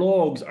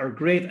blogs are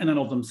great in and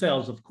of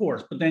themselves, of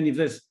course, but then you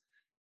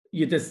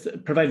just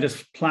provide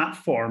this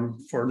platform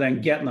for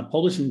then getting a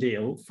publishing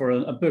deal for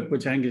a book,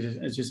 which I think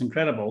is just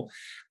incredible.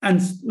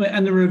 And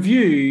the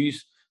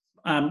reviews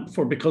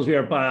for Because We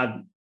Are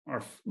Bad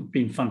are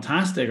been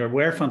fantastic, or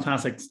were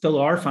fantastic, still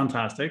are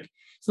fantastic.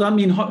 So I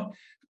mean, how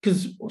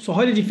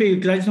did you feel?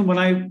 Because I just know when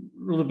I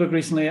wrote a book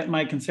recently,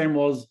 my concern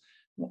was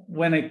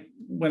when it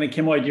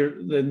came out,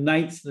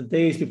 the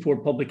days before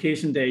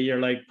publication day,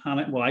 you're like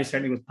panic. Well, I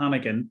certainly was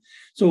panicking.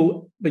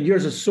 So, but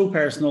yours is so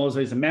personal,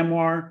 as a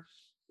memoir.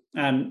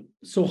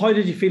 So how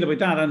did you feel about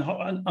that,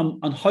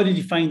 and how did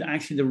you find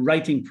actually the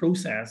writing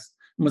process?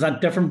 Was that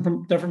different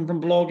from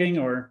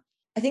blogging, or?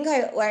 I think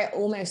I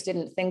almost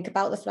didn't think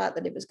about the fact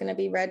that it was going to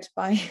be read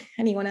by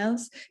anyone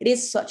else. It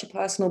is such a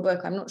personal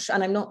book. I'm not sure,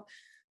 and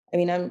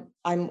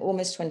I'm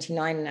almost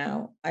 29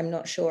 now. I'm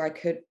not sure I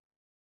could.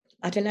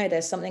 I don't know.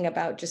 There's something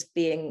about just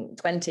being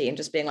 20 and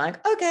just being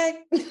like, okay.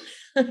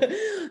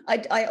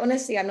 I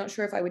honestly, I'm not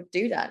sure if I would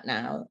do that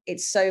now.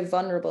 It's so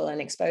vulnerable and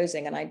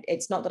exposing, and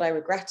it's not that I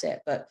regret it,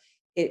 but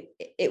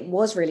it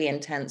was really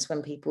intense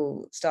when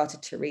people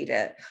started to read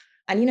it.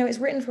 And it's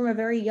written from a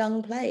very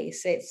young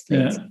place. It's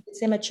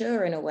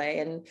immature in a way,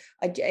 and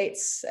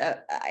it's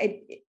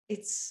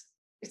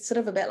sort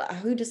of a bit like,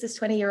 who does this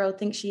 20-year-old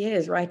think she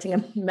is, writing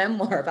a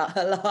memoir about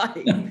her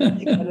life,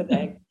 kind of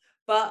thing.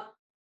 But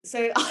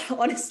so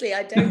honestly,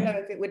 I don't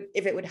know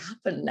if it would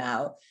happen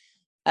now.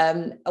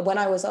 When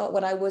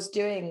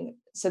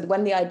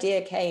the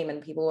idea came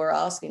and people were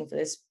asking for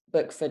this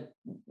book for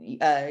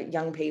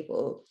young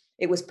people,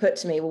 it was put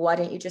to me, well, why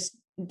don't you just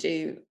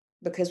do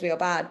Because We Are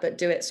Bad, but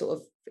do it sort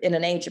of in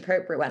an age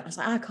appropriate way? I was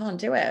like, I can't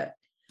do it.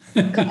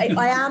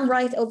 I am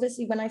right.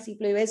 Obviously, When I See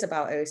Blue is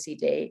about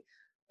OCD,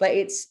 but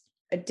it's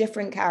a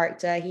different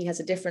character. He has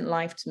a different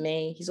life to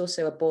me. He's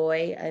also a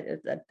boy.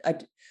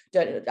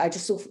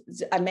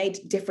 I made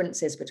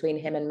differences between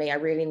him and me. I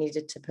really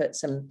needed to put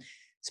some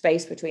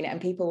space between it.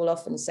 And people will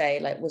often say,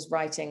 like, was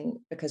writing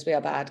Because We Are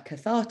Bad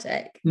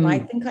cathartic? And I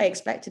think I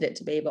expected it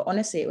to be, but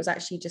honestly, it was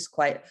actually just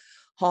quite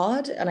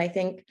hard. And I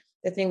think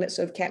the thing that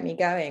sort of kept me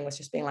going was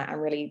just being like, I'm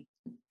really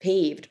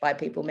peeved by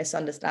people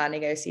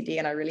misunderstanding OCD,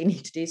 and I really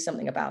need to do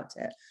something about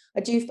it. I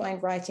do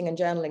find writing and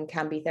journaling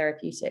can be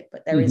therapeutic,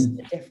 but there is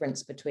a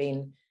difference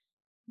between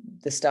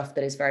the stuff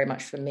that is very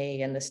much for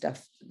me and the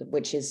stuff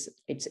which is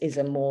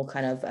a more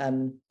kind of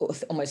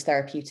almost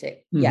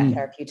therapeutic,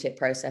 therapeutic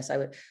process.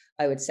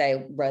 I would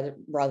say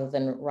rather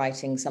than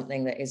writing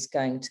something that is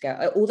going to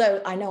go.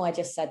 Although I know I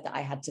just said that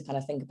I had to kind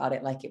of think about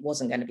it like it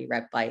wasn't going to be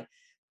read by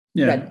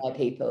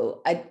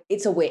people.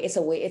 It's a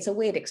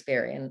weird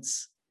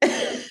experience.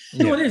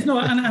 No, it is. No,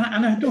 and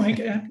I don't think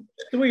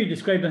the way you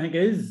described it, I think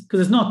is because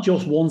it's not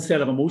just one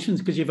set of emotions,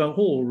 because you have a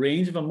whole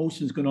range of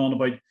emotions going on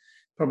about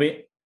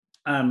probably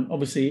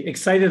obviously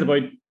excited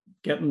about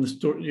getting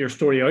your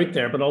story out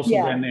there, but also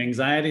then the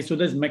anxiety. So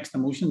there's mixed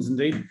emotions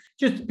indeed.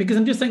 Just because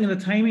I'm just thinking the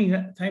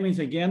timings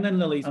again then,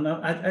 Lily. And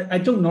I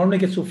don't normally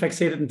get so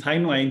fixated in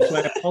timelines, so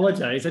I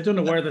apologize. I don't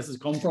know where this has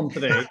come from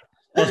today.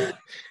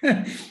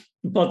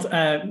 But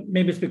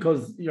maybe it's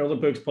because your other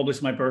book's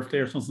published my birthday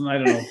or something. I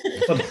don't know.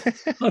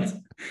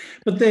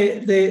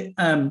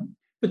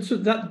 But so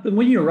that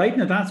when you're writing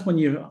it, that's when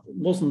you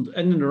wasn't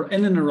in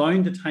and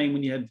around the time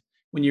when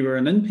you were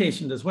an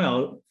inpatient as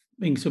well.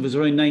 I think so it was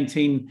around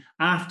 19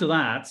 after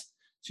that.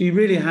 So you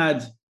really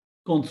had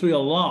gone through a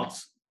lot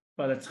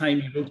by the time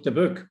you wrote the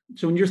book.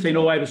 So when you're saying,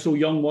 "Oh, I was so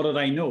young, what did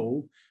I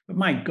know?" But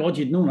my God,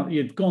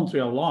 you'd gone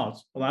through a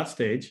lot at that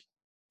stage.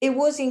 It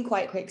was in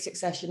quite quick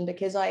succession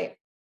because I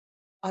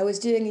was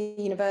doing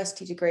a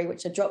university degree,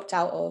 which I dropped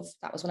out of.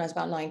 That was when I was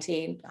about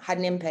 19. I had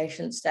an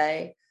inpatient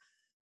stay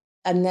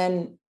and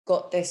then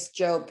got this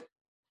job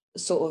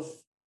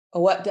I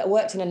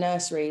worked in a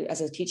nursery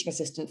as a teaching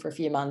assistant for a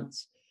few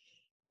months.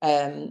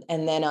 And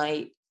then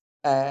I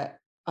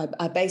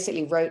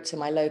basically wrote to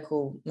my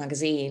local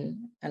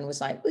magazine and was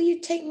like, "Will you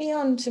take me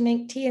on to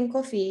make tea and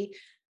coffee?"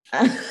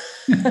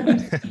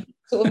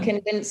 Sort of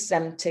convinced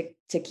them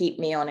to keep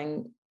me on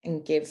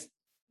and give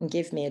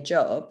me a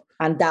job.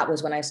 And that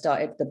was when I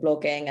started the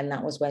blogging, and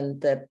that was when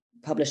the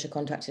publisher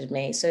contacted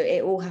me. So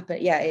it all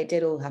happened. Yeah, it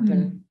did all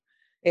happen.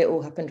 It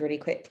all happened really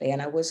quickly.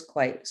 And I was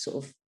quite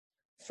sort of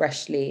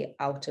freshly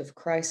out of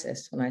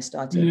crisis when I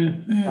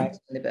started writing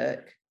the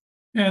book.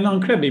 Yeah, an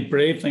incredibly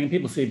brave thing.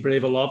 People say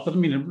brave a lot, but I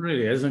mean, it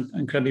really is an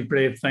incredibly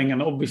brave thing,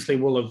 and obviously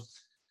will have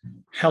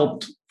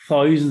helped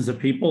thousands of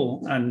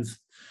people. And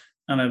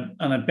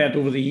I bet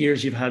over the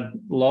years you've had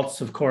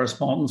lots of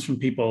correspondence from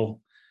people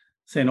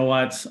saying, "Oh,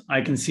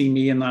 I can see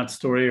me in that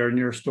story or in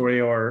your story,"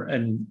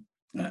 and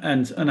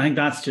I think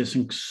that's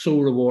just so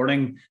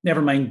rewarding.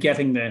 Never mind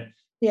getting the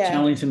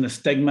challenge and the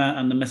stigma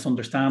and the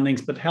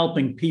misunderstandings, but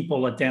helping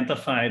people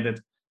identify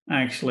that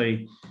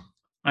actually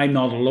I'm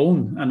not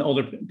alone, and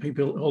other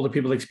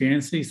people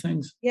experience these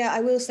things. Yeah,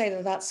 I will say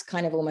that that's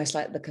kind of almost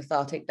like the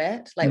cathartic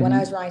bit. Like when I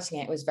was writing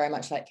it, it was very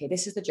much like, okay,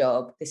 this is the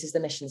job, this is the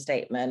mission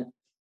statement.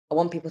 I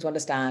want people to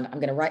understand I'm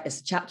going to write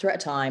this chapter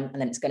at a time and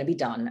then it's going to be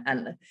done.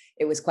 And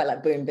it was quite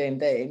like boom, boom,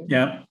 boom.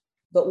 Yeah.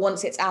 But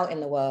once it's out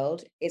in the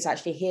world, it's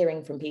actually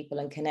hearing from people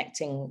and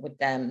connecting with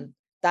them.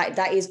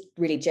 That is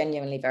really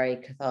genuinely very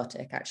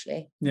cathartic,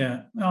 actually.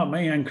 Yeah. Oh,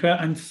 man,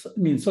 I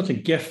mean, such a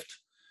gift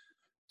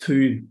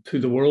to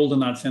the world in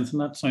that sense,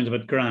 and that sounds a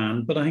bit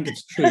grand, but I think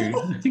it's true.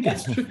 I think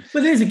it's true.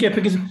 But it is a gift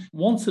because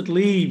once it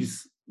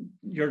leaves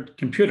your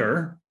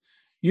computer,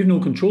 you have no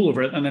control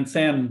over it, and it's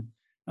then.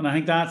 And I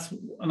think that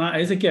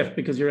is a gift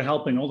because you're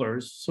helping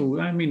others. So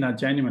I mean that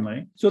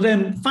genuinely. So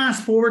then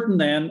fast forward and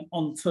then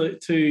on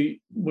to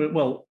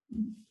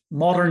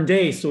modern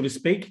day, so to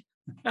speak.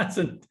 That's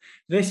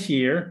this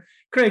year.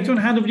 Craig, do you want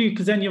to hand over to you?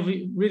 Because then you've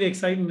really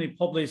excitingly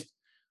published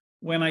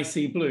When I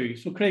See Blue.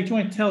 So Craig, do you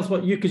want to tell us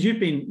what because you've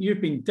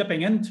been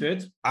dipping into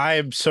it. I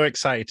am so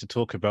excited to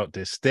talk about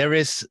this.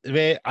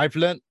 I've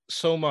learned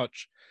so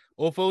much.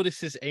 Although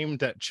this is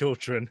aimed at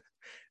children,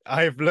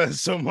 I've learned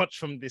so much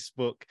from this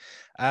book.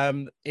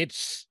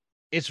 It's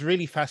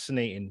really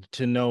fascinating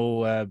to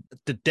know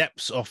the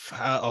depths of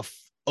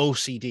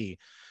OCD.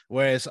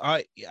 Whereas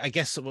I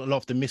guess a lot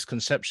of the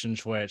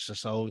misconceptions where it's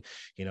just,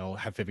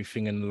 have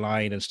everything in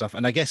line and stuff.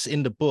 And I guess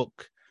in the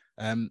book,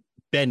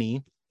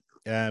 Benny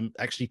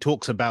actually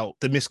talks about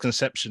the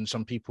misconceptions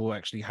some people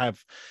actually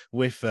have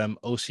with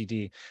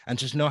OCD, and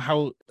just know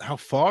how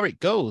far it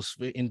goes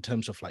in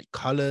terms of like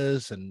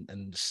colors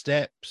and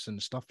steps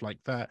and stuff like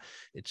that.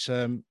 It's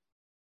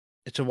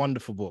a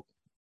wonderful book,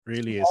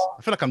 really is.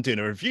 I feel like I'm doing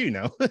a review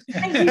now.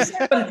 Thank you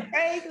so much,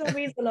 Craig. That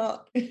means a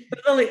lot.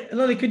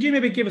 Lily, could you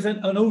maybe give us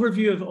an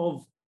overview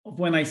of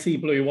When I See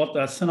Blue? What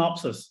the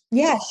synopsis?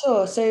 Yeah,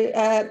 sure. So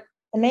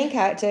the main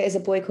character is a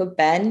boy called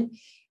Ben.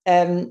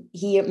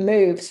 He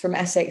moves from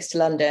Essex to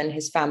London.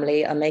 His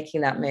family are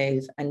making that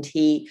move, and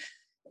he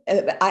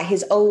at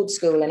his old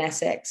school in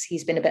Essex,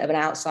 he's been a bit of an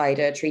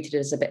outsider, treated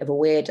as a bit of a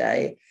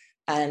weirdo,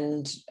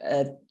 and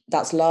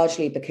that's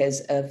largely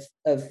because of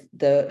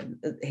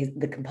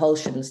the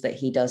compulsions that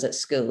he does at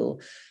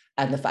school,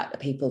 and the fact that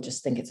people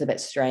just think it's a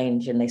bit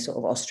strange and they sort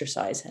of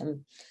ostracize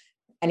him.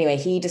 Anyway,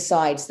 he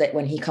decides that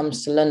when he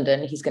comes to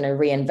London, he's going to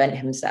reinvent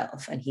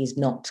himself, and he's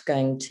not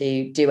going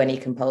to do any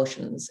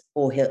compulsions,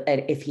 or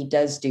if he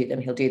does do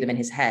them, he'll do them in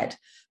his head,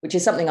 which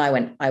is something I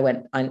went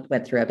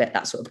through a bit,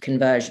 that sort of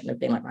conversion of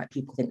being like, right,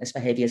 people think this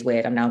behavior is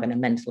weird, I'm now going to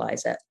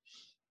mentalize it,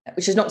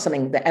 which is not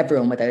something that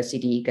everyone with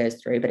OCD goes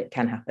through, but it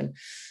can happen.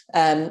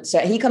 So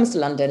he comes to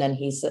London and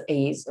he's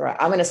right,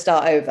 I'm going to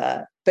start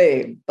over,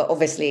 boom. But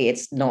obviously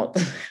it's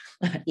not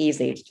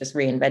easy to just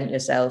reinvent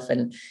yourself,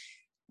 and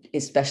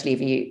especially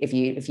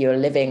if you're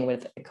living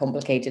with a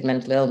complicated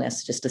mental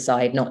illness, just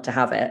decide not to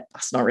have it.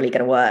 That's not really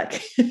going to work.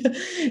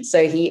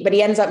 But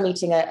he ends up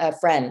meeting a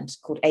friend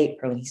called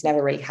April, and he's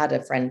never really had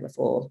a friend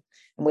before.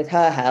 And with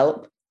her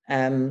help,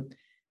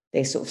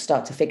 they sort of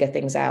start to figure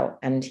things out.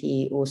 And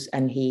he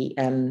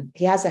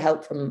has the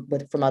help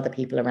from other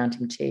people around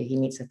him too. He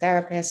meets a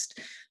therapist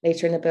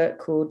later in the book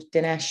called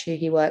Dinesh, who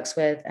he works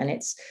with, and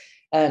it's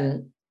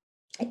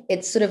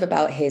sort of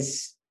about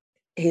his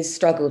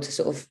struggle to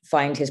sort of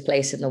find his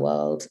place in the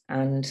world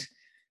and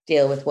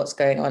deal with what's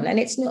going on. And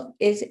it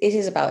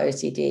is about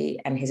OCD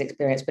and his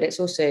experience, but it's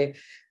also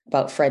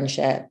about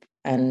friendship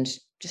and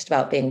just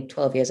about being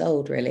 12 years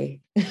old,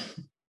 really.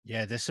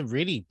 Yeah, there's some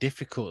really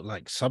difficult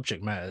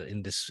subject matter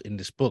in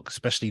this book,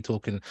 especially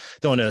don't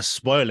want to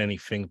spoil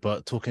anything,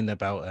 but talking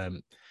about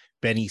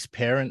Benny's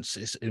parents,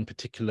 is in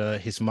particular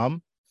his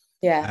mum.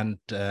 Yeah. And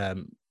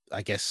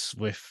I guess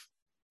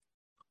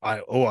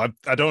I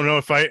don't know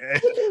if I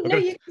no,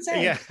 you can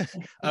say. Yeah.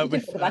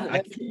 With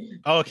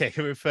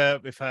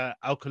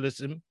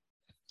alcoholism.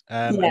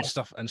 And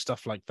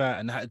stuff like that,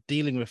 and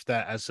dealing with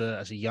that as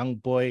a young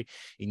boy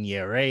in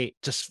year 8,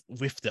 just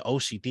with the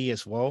OCD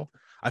as well.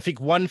 I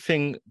think one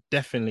thing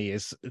definitely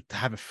is to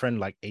have a friend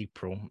like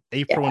April.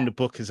 In the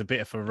book is a bit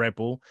of a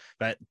rebel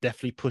that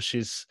definitely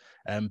pushes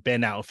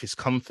Ben out of his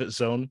comfort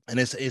zone, and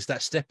is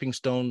that stepping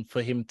stone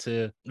for him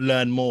to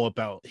learn more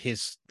about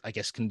his, I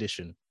guess,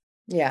 condition.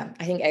 Yeah,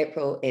 I think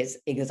April is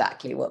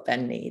exactly what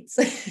Ben needs.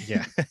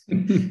 Yeah.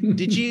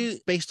 Did you,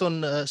 based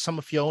on some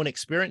of your own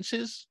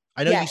experiences?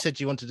 I know you said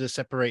you wanted to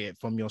separate it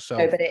from yourself.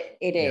 No, but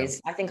it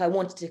is. I think I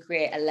wanted to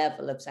create a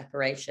level of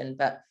separation,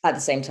 but at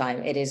the same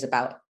time, it is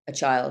about a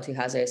child who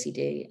has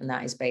OCD, and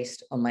that is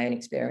based on my own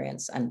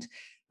experience. And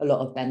a lot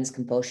of Ben's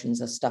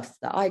compulsions are stuff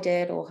that I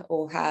did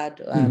or had.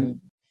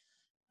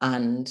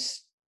 And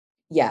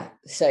yeah,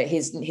 so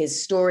his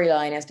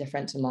storyline is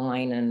different to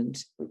mine, and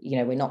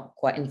we're not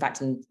quite. In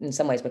fact, in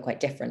some ways, we're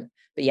quite different.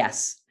 But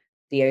yes,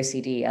 the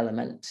OCD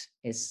element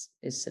is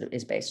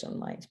based on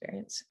my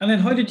experience. And then,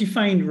 how did you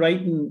find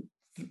writing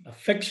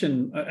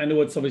fiction? I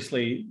know it's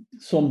obviously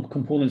some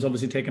components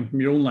obviously taken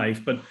from your own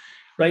life, but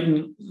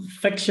writing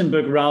fiction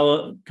book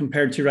rather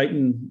compared to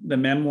writing the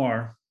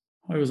memoir.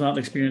 How was that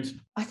experience?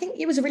 I think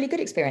it was a really good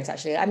experience,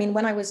 actually. I mean,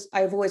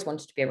 I've always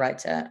wanted to be a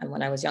writer. And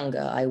when I was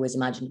younger, I always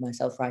imagined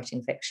myself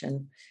writing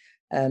fiction.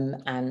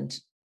 And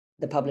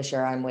the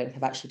publisher I'm with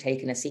have actually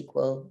taken a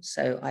sequel.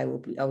 So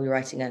I'll be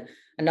writing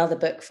another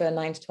book for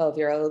 9 to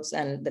 12-year-olds,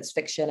 and that's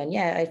fiction. And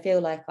yeah, I feel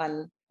like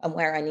I'm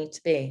where I need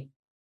to be.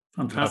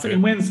 Fantastic.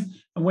 And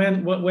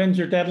when's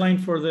your deadline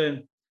for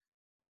the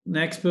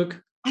next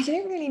book? I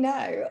don't really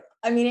know.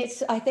 I mean,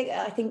 I think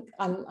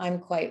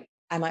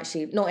I'm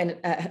actually not in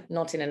an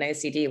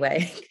OCD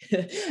way.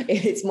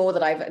 It's more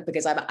that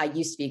because I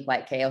used to be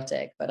quite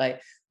chaotic, but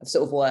I've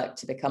sort of worked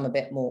to become a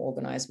bit more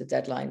organized with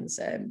deadlines.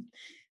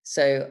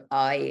 So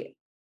I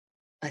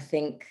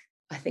think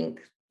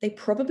they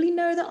probably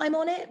know that I'm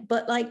on it,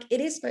 but it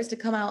is supposed to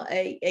come out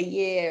a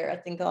year, I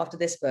think, after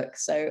this book.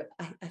 So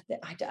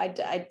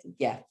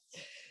yeah,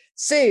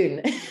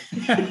 soon.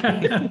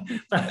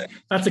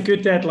 That's a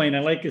good deadline. I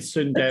like a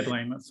soon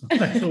deadline.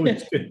 That's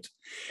always good.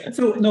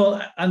 So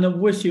no, and I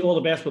wish you all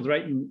the best with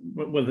writing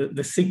with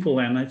the sequel.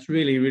 Then it's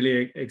really,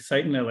 really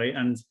exciting, Lily,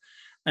 and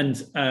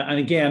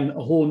again,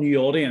 a whole new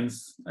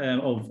audience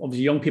of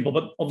obviously young people,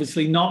 but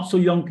obviously not so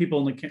young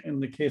people in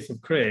the case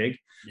of Craig.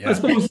 Yeah. I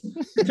suppose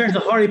in terms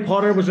of Harry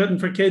Potter was written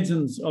for kids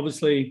and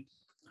obviously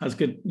has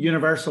good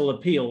universal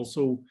appeal.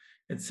 So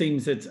it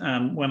seems that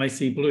When I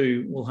See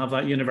Blue will have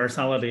that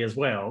universality as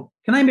well.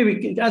 Can I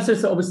maybe, as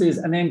this obviously is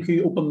an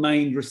MQ Open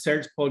Mind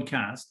research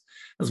podcast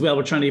as well,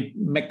 we're trying to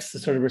mix the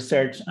sort of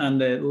research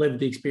and the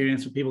lived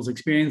experience of people's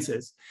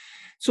experiences.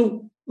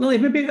 So Lily,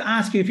 maybe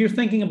ask you if you're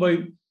thinking about,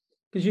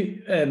 because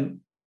you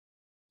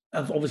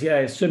have obviously,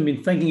 I assume,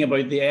 been thinking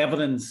about the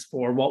evidence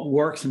for what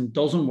works and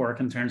doesn't work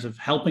in terms of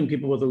helping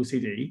people with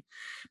OCD.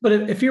 But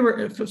if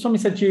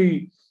somebody said to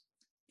you,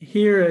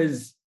 here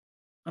is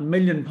 £1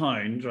 million,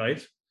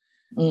 right?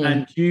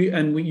 And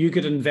you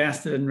could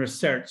invest it in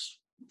research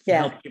to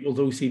help people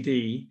with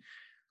OCD,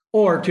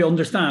 or to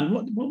understand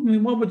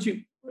what would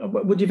you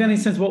have any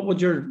sense? What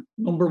would your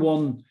number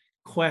one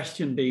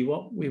question be?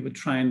 What we would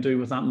try and do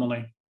with that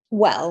money?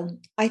 Well,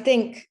 I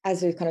think,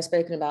 as we've kind of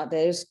spoken about,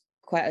 there's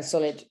quite a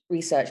solid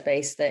research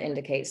base that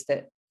indicates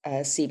that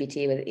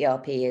CBT with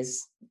ERP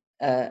is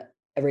a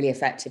really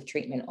effective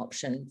treatment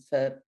option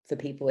for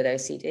people with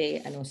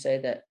OCD, and also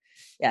that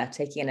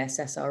taking an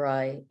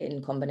SSRI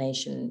in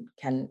combination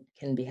can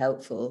be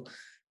helpful.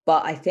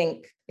 But I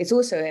think it's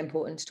also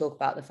important to talk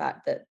about the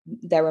fact that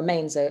there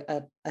remains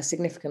a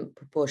significant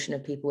proportion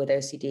of people with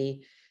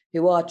OCD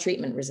who are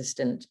treatment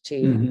resistant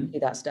to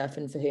that stuff,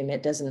 and for whom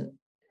it doesn't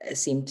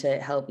seem to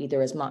help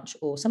either as much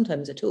or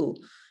sometimes at all.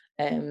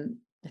 I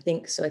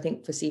think for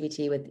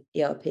CBT with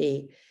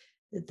ERP,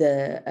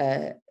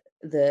 the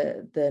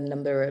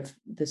number of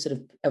the sort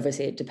of,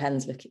 obviously it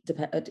depends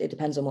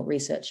on what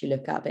research you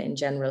look at, but in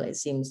general it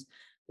seems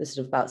that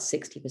sort of about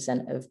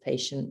 60% of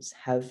patients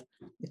have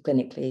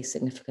clinically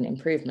significant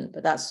improvement,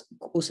 but that's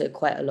also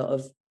quite a lot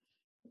of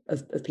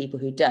people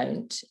who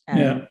don't.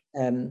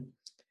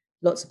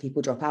 Lots of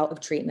people drop out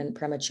of treatment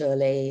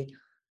prematurely.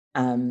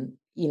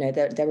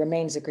 there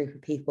remains a group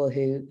of people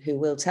who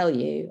will tell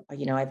you,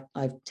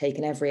 I've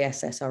taken every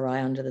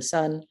SSRI under the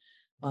sun.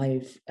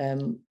 I've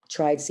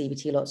tried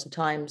CBT lots of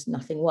times,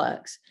 nothing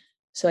works.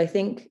 So I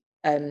think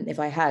if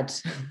I had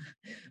 £1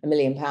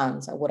 million,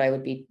 what I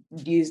would be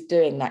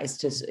doing that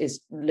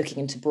is looking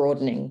into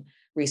broadening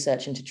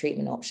research into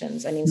treatment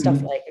options. I mean,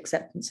 stuff like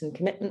acceptance and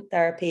commitment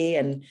therapy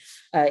and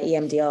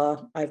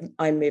EMDR,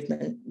 eye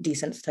movement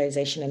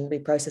desensitization and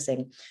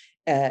reprocessing.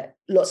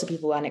 Lots of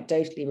people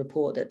anecdotally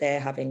report that they're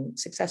having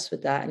success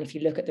with that. And if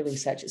you look at the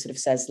research, it sort of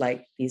says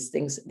like these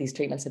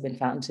treatments have been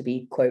found to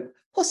be, quote,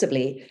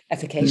 possibly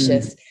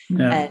efficacious.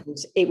 And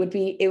it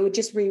would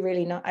just be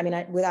really not, I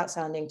mean, without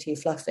sounding too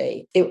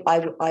fluffy,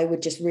 I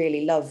would just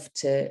really love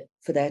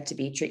for there to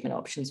be treatment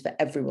options for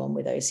everyone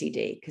with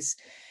OCD. Because,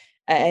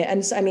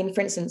 and so, I mean, for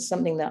instance,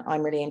 something that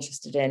I'm really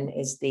interested in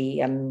is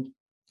the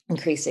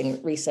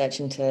increasing research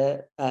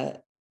into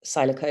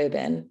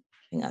psilocybin.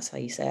 I think that's how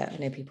you say it. I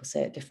know people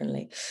say it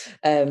differently.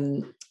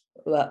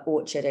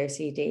 Orchard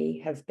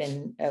OCD have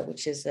been,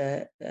 which is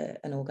an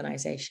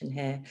organisation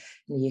here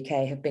in the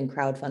UK, have been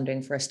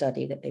crowdfunding for a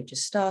study that they've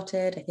just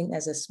started. I think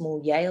there's a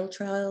small Yale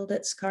trial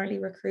that's currently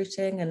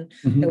recruiting, and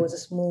there was a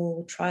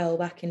small trial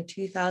back in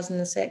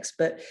 2006.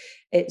 But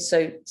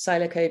so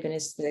psilocybin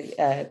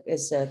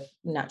is a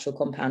natural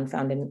compound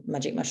found in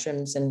magic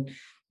mushrooms, and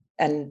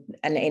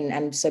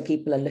so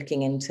people are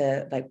looking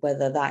into like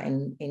whether that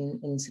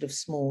in sort of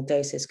small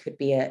doses could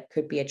be a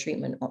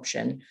treatment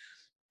option.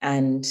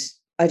 And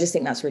I just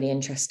think that's really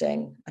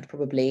interesting. I'd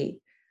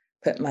probably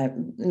put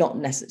not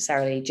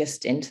necessarily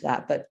just into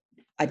that, but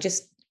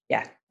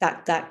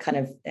that kind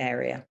of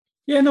area.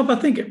 Yeah, no, but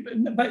I think,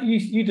 but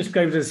you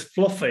described it as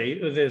fluffy,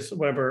 this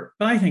whatever.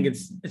 But I think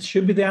it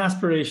should be the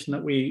aspiration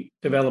that we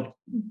develop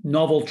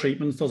novel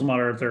treatments. Doesn't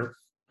matter if they're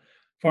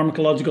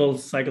pharmacological,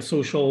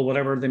 psychosocial,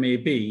 whatever they may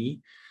be,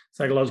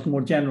 psychological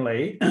more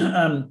generally,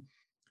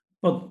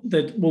 but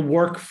that will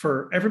work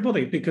for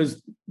everybody,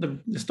 because the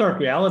stark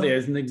reality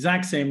is, in the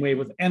exact same way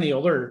with any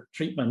other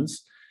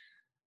treatments,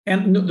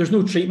 and there's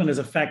no treatment is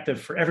effective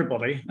for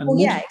everybody.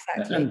 And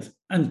exactly.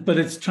 But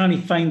it's trying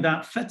to find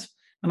that fit,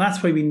 and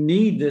that's why we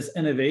need this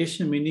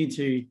innovation. We need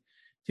to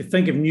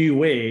think of new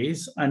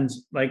ways, and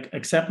like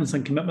acceptance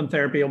and commitment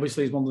therapy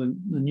obviously is one of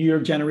the newer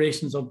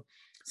generations of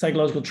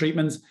psychological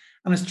treatments.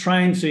 And it's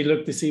trying to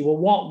look to see, well,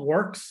 what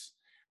works,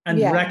 and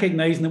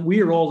recognizing that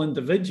we are all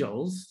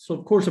individuals. So,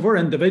 of course, if we're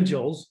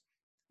individuals,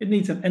 it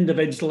needs an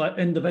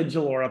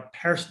individual or a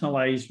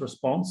personalized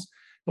response,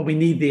 but we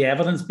need the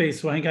evidence base.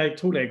 So I think I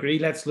totally agree.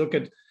 Let's look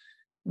at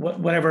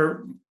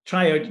whatever,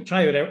 try out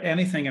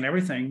anything and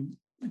everything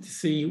to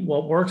see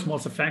what works and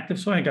what's effective.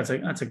 So I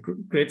think that's a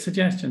great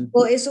suggestion.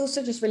 Well, it's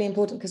also just really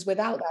important because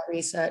without that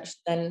research,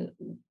 then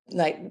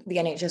like the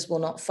NHS will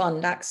not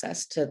fund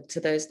access to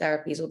those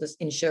therapies, or this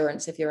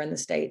insurance if you're in the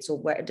States,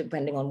 or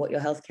depending on what your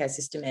healthcare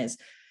system is.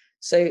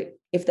 So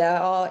if there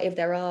are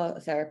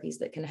therapies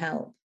that can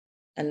help,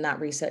 and that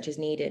research is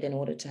needed in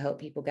order to help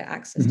people get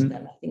access to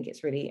them, I think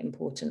it's really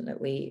important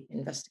that we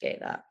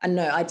investigate that. And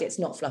no, it's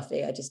not fluffy.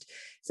 It's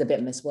a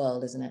bit Miss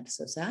World, isn't it?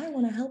 So say I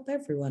want to help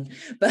everyone,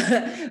 but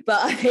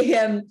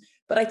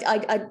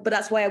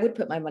that's why I would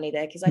put my money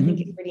there, because I think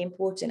it's really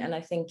important, and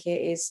I think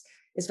it's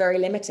very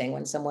limiting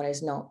when someone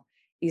is not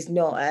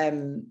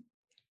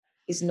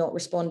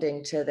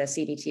responding to their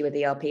CBT with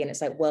ERP, and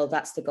it's like, well,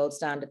 that's the gold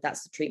standard,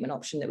 that's the treatment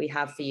option that we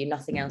have for you.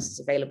 Nothing else is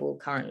available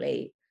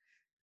currently,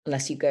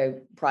 unless you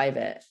go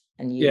private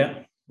and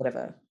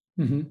whatever.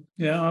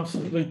 Yeah,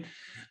 absolutely.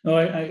 No,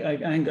 I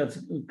think that's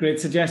a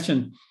great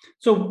suggestion.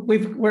 So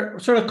we're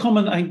sort of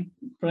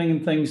bringing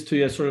things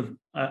to a sort of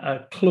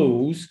a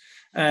close.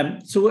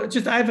 So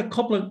I have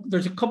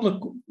there's a couple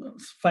of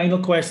final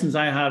questions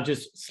I have.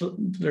 Just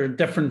they're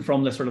different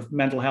from the sort of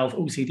mental health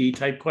OCD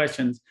type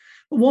questions.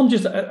 But one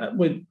just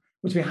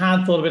which we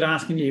had thought about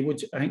asking you,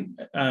 which I think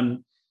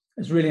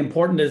is really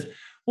important, is,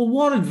 well,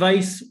 what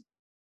advice?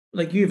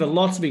 Like, you have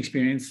lots of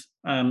experience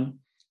with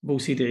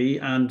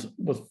OCD and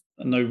with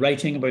now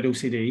writing about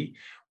OCD.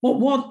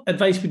 What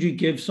advice would you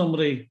give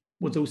somebody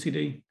with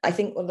OCD? I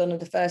think one of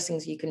the first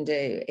things you can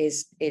do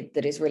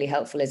that is really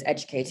helpful is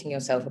educating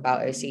yourself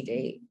about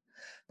OCD.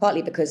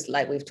 Partly because,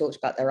 like we've talked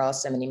about, there are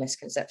so many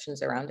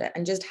misconceptions around it,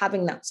 and just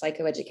having that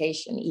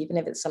psychoeducation, even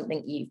if it's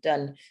something you've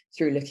done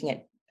through looking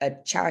at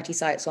charity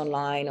sites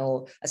online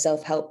or a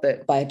self-help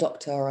book by a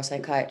doctor or a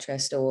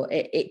psychiatrist, or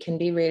it can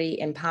be really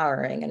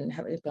empowering, and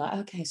be like,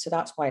 okay, so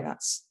that's why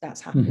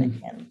that's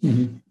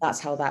happening. That's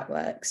how that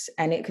works.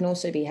 And it can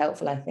also be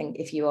helpful, I think,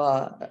 if you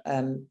are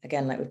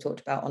again, like we've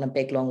talked about, on a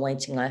big long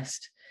waiting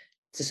list,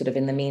 to sort of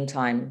in the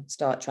meantime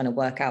start trying to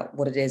work out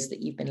what it is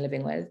that you've been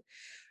living with.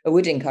 I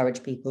would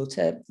encourage people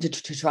to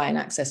try and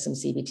access some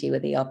CBT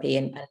with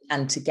ERP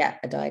and to get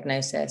a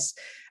diagnosis,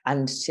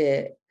 and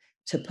to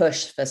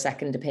push for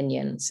second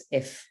opinions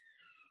if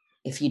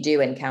you do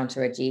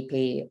encounter a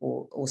GP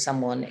or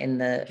someone in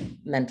the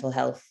mental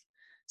health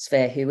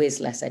sphere who is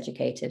less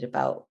educated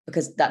about,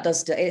 because that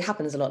does it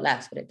happens a lot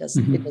less, but it does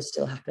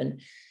still happen.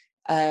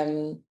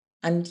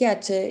 yeah,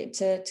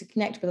 to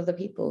connect with other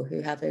people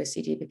who have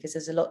OCD, because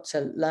there's a lot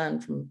to learn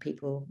from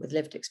people with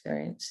lived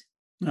experience.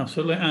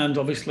 Absolutely. And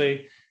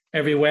obviously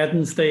every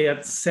Wednesday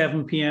at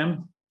 7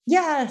 p.m.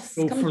 Yes.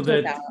 Go for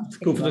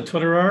the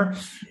Twitter hour.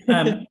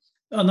 And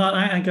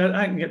I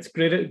think it's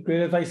great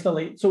advice,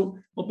 Lily. So,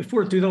 but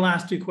before I do the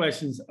last two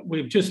questions,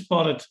 we've just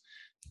spotted.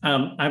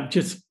 I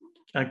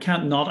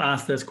can't not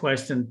ask this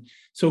question.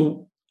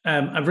 So,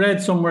 I've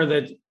read somewhere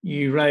that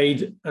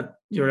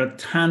you're a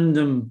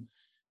tandem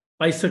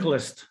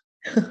bicyclist.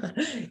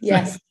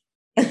 Yes.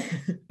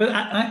 But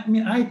I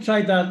mean, I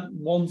tried that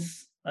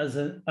once as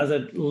a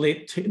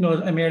in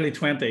my early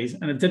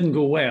 20s, and it didn't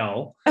go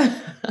well.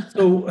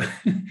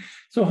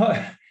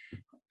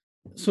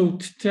 So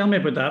tell me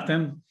about that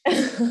then.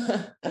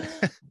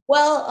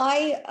 Well,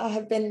 I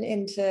have been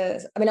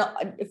into, I mean,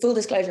 full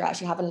disclosure, I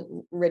actually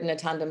haven't ridden a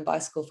tandem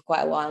bicycle for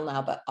quite a while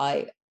now, but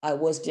I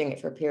was doing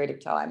it for a period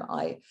of time.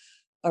 I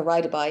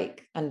ride a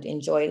bike and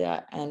enjoy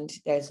that. And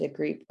there's a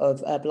group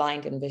of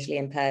blind and visually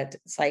impaired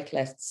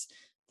cyclists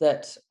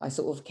that I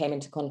sort of came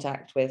into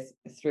contact with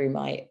through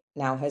my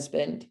now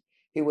husband,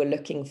 who were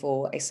looking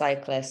for a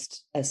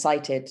cyclist, a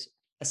sighted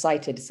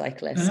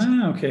cyclist,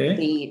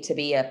 to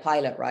be a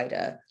pilot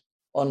rider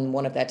on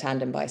one of their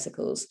tandem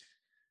bicycles.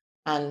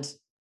 And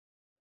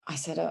I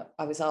said,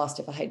 I was asked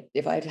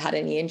if I'd had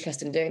any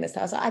interest in doing this.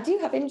 I was like, I do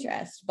have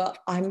interest, but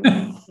I'm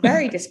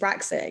very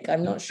dyspraxic.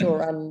 I'm not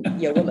sure I'm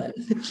your woman.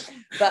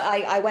 But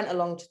I went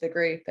along to the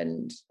group,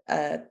 and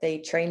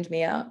they trained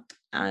me up,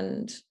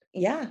 and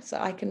yeah, so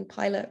I can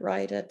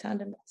ride a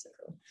tandem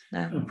bicycle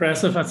now.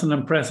 Impressive. That's an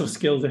impressive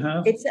skill to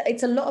have.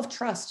 It's a lot of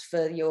trust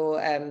for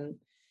your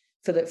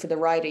for the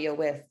rider you're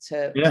with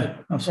to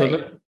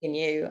absolutely in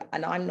you,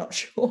 and I'm not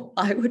sure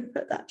I would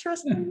put that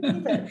trust in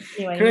either.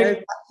 Anyway,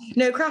 Craig,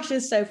 no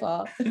crashes so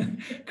far.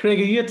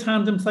 Craig, are you a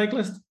tandem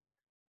cyclist?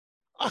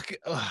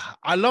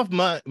 I love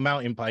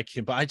mountain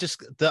biking, but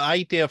the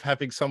idea of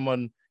having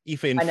someone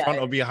either in front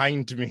or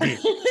behind me,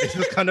 it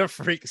just kind of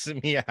freaks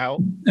me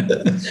out.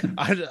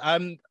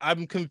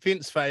 I'm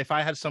convinced that if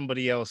I had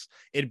somebody else,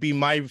 it'd be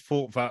my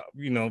fault that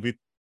we'd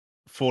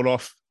fall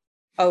off.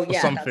 Or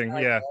something.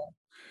 Yeah.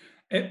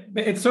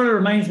 It sort of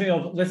reminds me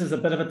of, this is a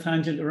bit of a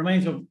tangent, it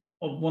reminds me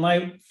of when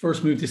I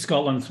first moved to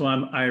Scotland. So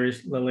I'm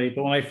Irish, Lily,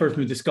 but when I first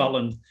moved to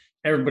Scotland,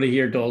 everybody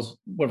here does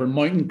whatever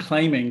mountain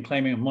climbing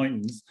of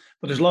mountains,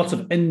 but there's lots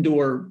of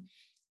indoor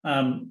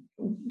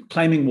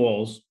climbing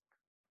walls.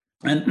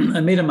 And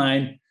a mate of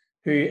mine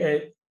who,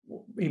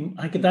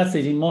 at that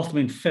stage, he must have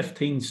been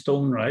 15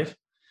 stone, right?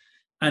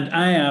 And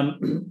I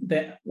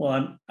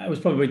was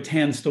probably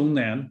 10 stone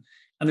then.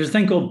 And there's a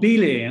thing called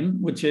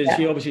belaying, which is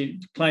you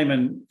obviously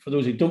climbing, for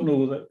those who don't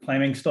know the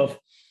climbing stuff.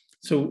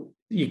 So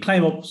you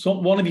climb up, so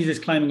one of you is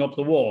climbing up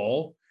the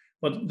wall,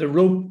 but the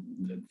rope,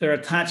 they're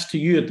attached to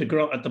you at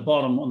the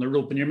bottom on the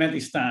rope, and you're meant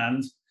to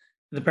stand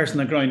the person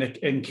on the ground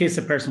in case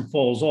the person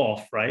falls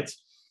off, right?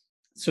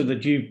 So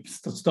that you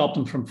stop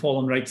them from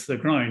falling right to the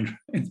ground.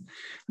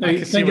 Now, I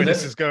can see where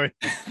this is going.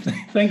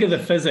 Think of the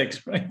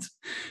physics, right?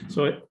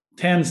 So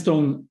 10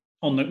 stone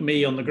on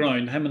the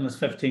ground, him and his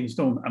 15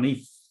 stone, and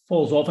he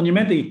falls off. And you're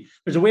meant to,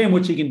 there's a way in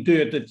which you can do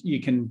it that you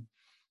can,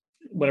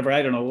 whatever,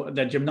 I don't know,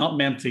 that you're not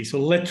meant to. So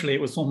literally it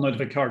was something out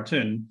of a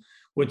cartoon,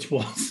 which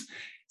was,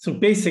 so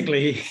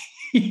basically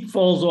he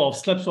falls off,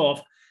 slips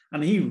off,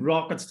 and he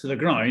rockets to the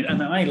ground.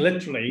 And then I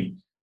literally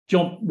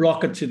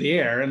rocket to the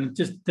air, and it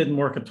just didn't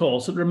work at all.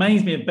 So it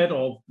reminds me a bit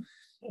of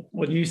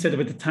what you said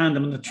about the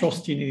tandem and the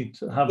trust you need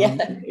to have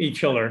in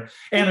each other.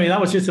 Anyway,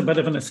 that was just a bit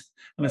of an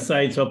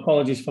aside, so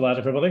apologies for that,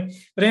 everybody.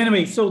 But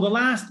anyway, so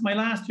my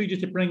last two,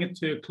 just to bring it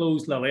to a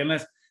close, Lily,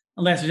 unless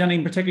there's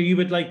anything particular you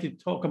would like to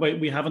talk about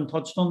we haven't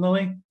touched on,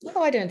 Lily?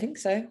 No, I don't think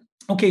so.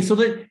 Okay, so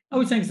I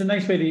always think it's a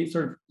nice way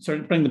to sort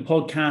of bring the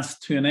podcast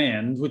to an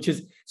end, which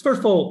is, first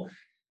of all,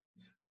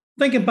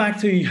 thinking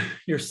back to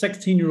your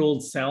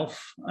 16-year-old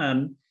self.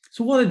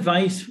 So what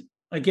advice,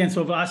 again,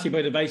 so I've asked you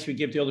about advice you would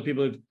give to other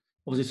people who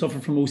obviously suffer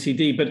from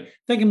OCD, but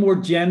thinking more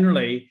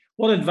generally,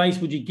 what advice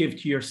would you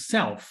give to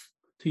yourself,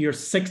 to your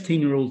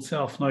 16-year-old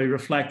self now,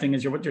 reflecting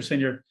as what you're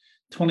saying, you're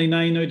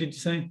 29 now, did you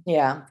say?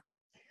 Yeah.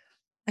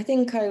 I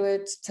think I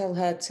would tell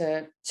her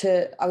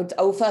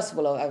first of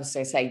all, I would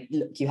say,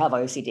 look, you have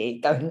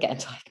OCD, go and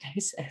get a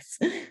diagnosis.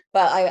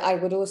 But I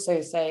would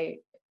also say,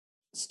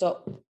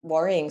 stop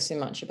worrying so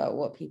much about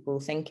what people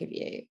think of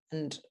you.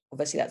 And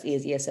obviously that's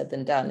easier said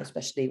than done,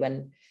 especially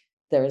when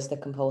there is the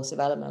compulsive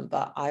element.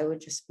 But I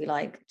would just be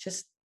like,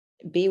 just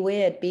be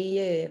weird, be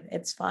you.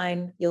 It's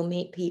fine. You'll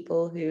meet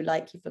people who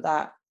like you for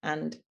that.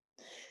 And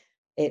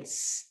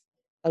it's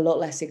a lot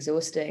less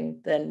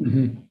exhausting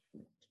than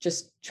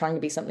just trying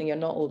to be something you're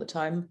not all the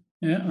time.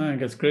 Yeah, I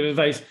think that's great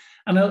advice.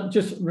 And it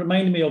just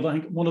reminded me of, I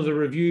think, one of the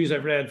reviews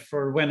I've read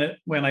for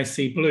When I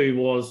See Blue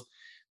was,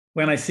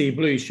 When I See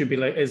Blue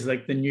is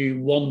like the new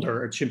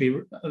Wonder. It should be,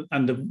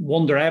 and the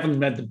Wonder, I haven't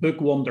read the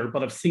book Wonder,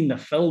 but I've seen the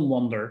film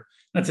Wonder.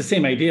 That's the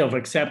same idea of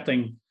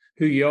accepting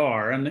who you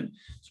are. And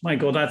my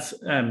God, that's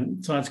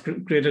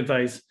great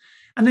advice.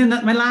 And then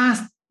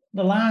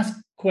the last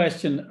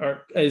question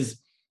is,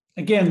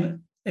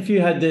 again, if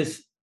you had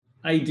this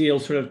ideal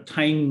sort of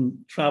time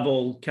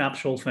travel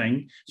capsule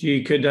thing. So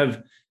you could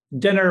have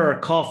dinner or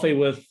coffee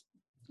with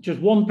just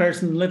one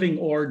person, living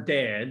or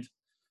dead.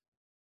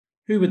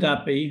 Who would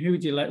that be? Who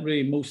would you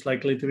really most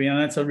likely to be? And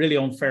that's a really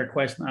unfair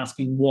question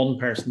asking one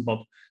person, but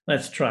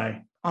let's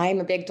try. I'm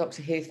a big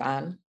Doctor Who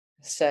fan,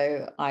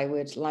 so I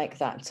would like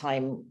that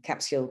time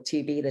capsule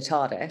to be the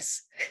TARDIS.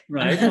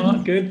 Right.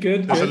 Oh, good.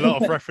 There's a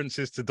lot of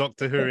references to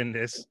Doctor Who in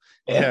this.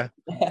 Yeah.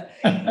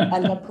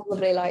 And I'd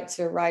probably like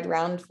to ride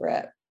round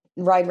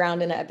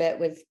in it a bit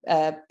with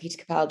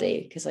Peter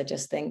Capaldi, because I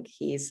just think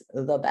he's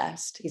the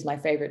best. He's my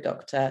favorite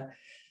Doctor.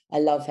 I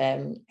love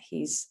him.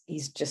 He's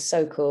just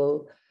so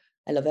cool.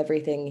 I love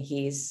everything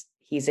he's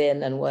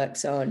in and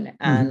works on,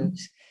 and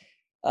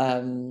I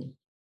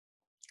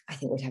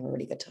think we'd have a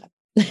really good time.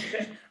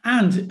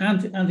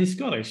 and he's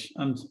Scottish,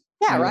 and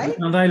yeah, right.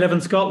 And I live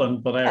in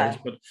Scotland, but Irish.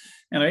 But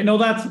anyway, no,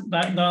 that's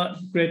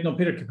great. No,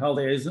 Peter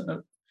Capaldi is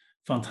a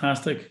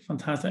fantastic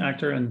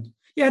actor, and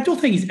yeah, I don't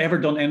think he's ever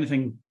done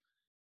anything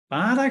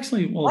bad,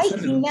 actually. Well,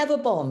 he never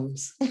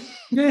bombs.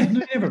 Yeah,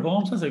 no, he never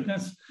bombs.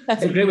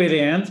 That's a great way to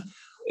end.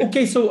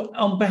 Okay, so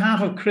on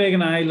behalf of Craig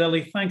and I,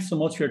 Lily, thanks so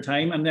much for your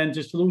time. And then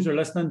just for those who are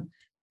listening,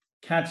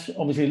 catch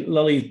obviously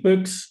Lily's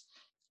books,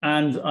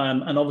 and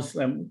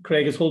obviously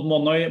Craig is holding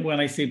one now,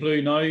 When I See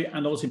Blue now,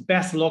 and obviously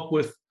best of luck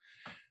with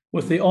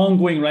the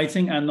ongoing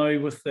writing, and now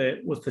with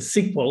the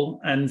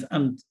sequel, and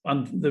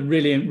the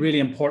really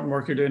important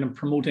work you're doing in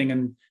promoting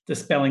and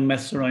dispelling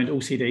myths around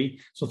OCD.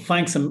 So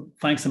thanks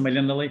a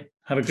million, Lily.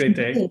 Have a great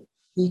day.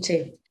 You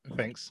too.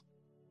 Thanks.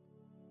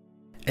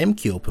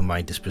 MQ Open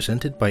Mind is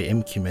presented by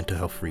MQ Mental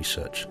Health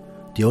Research,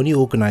 the only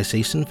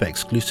organisation that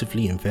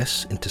exclusively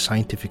invests into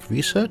scientific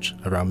research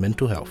around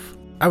mental health.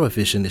 Our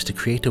vision is to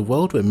create a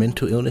world where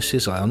mental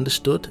illnesses are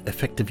understood,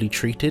 effectively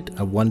treated,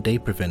 and one day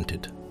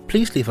prevented.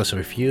 Please leave us a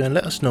review and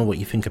let us know what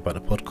you think about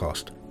the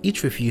podcast.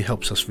 Each review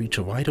helps us reach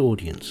a wider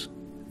audience.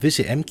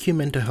 Visit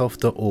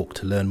mqmentalhealth.org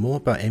to learn more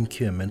about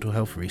MQ and mental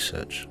health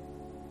research.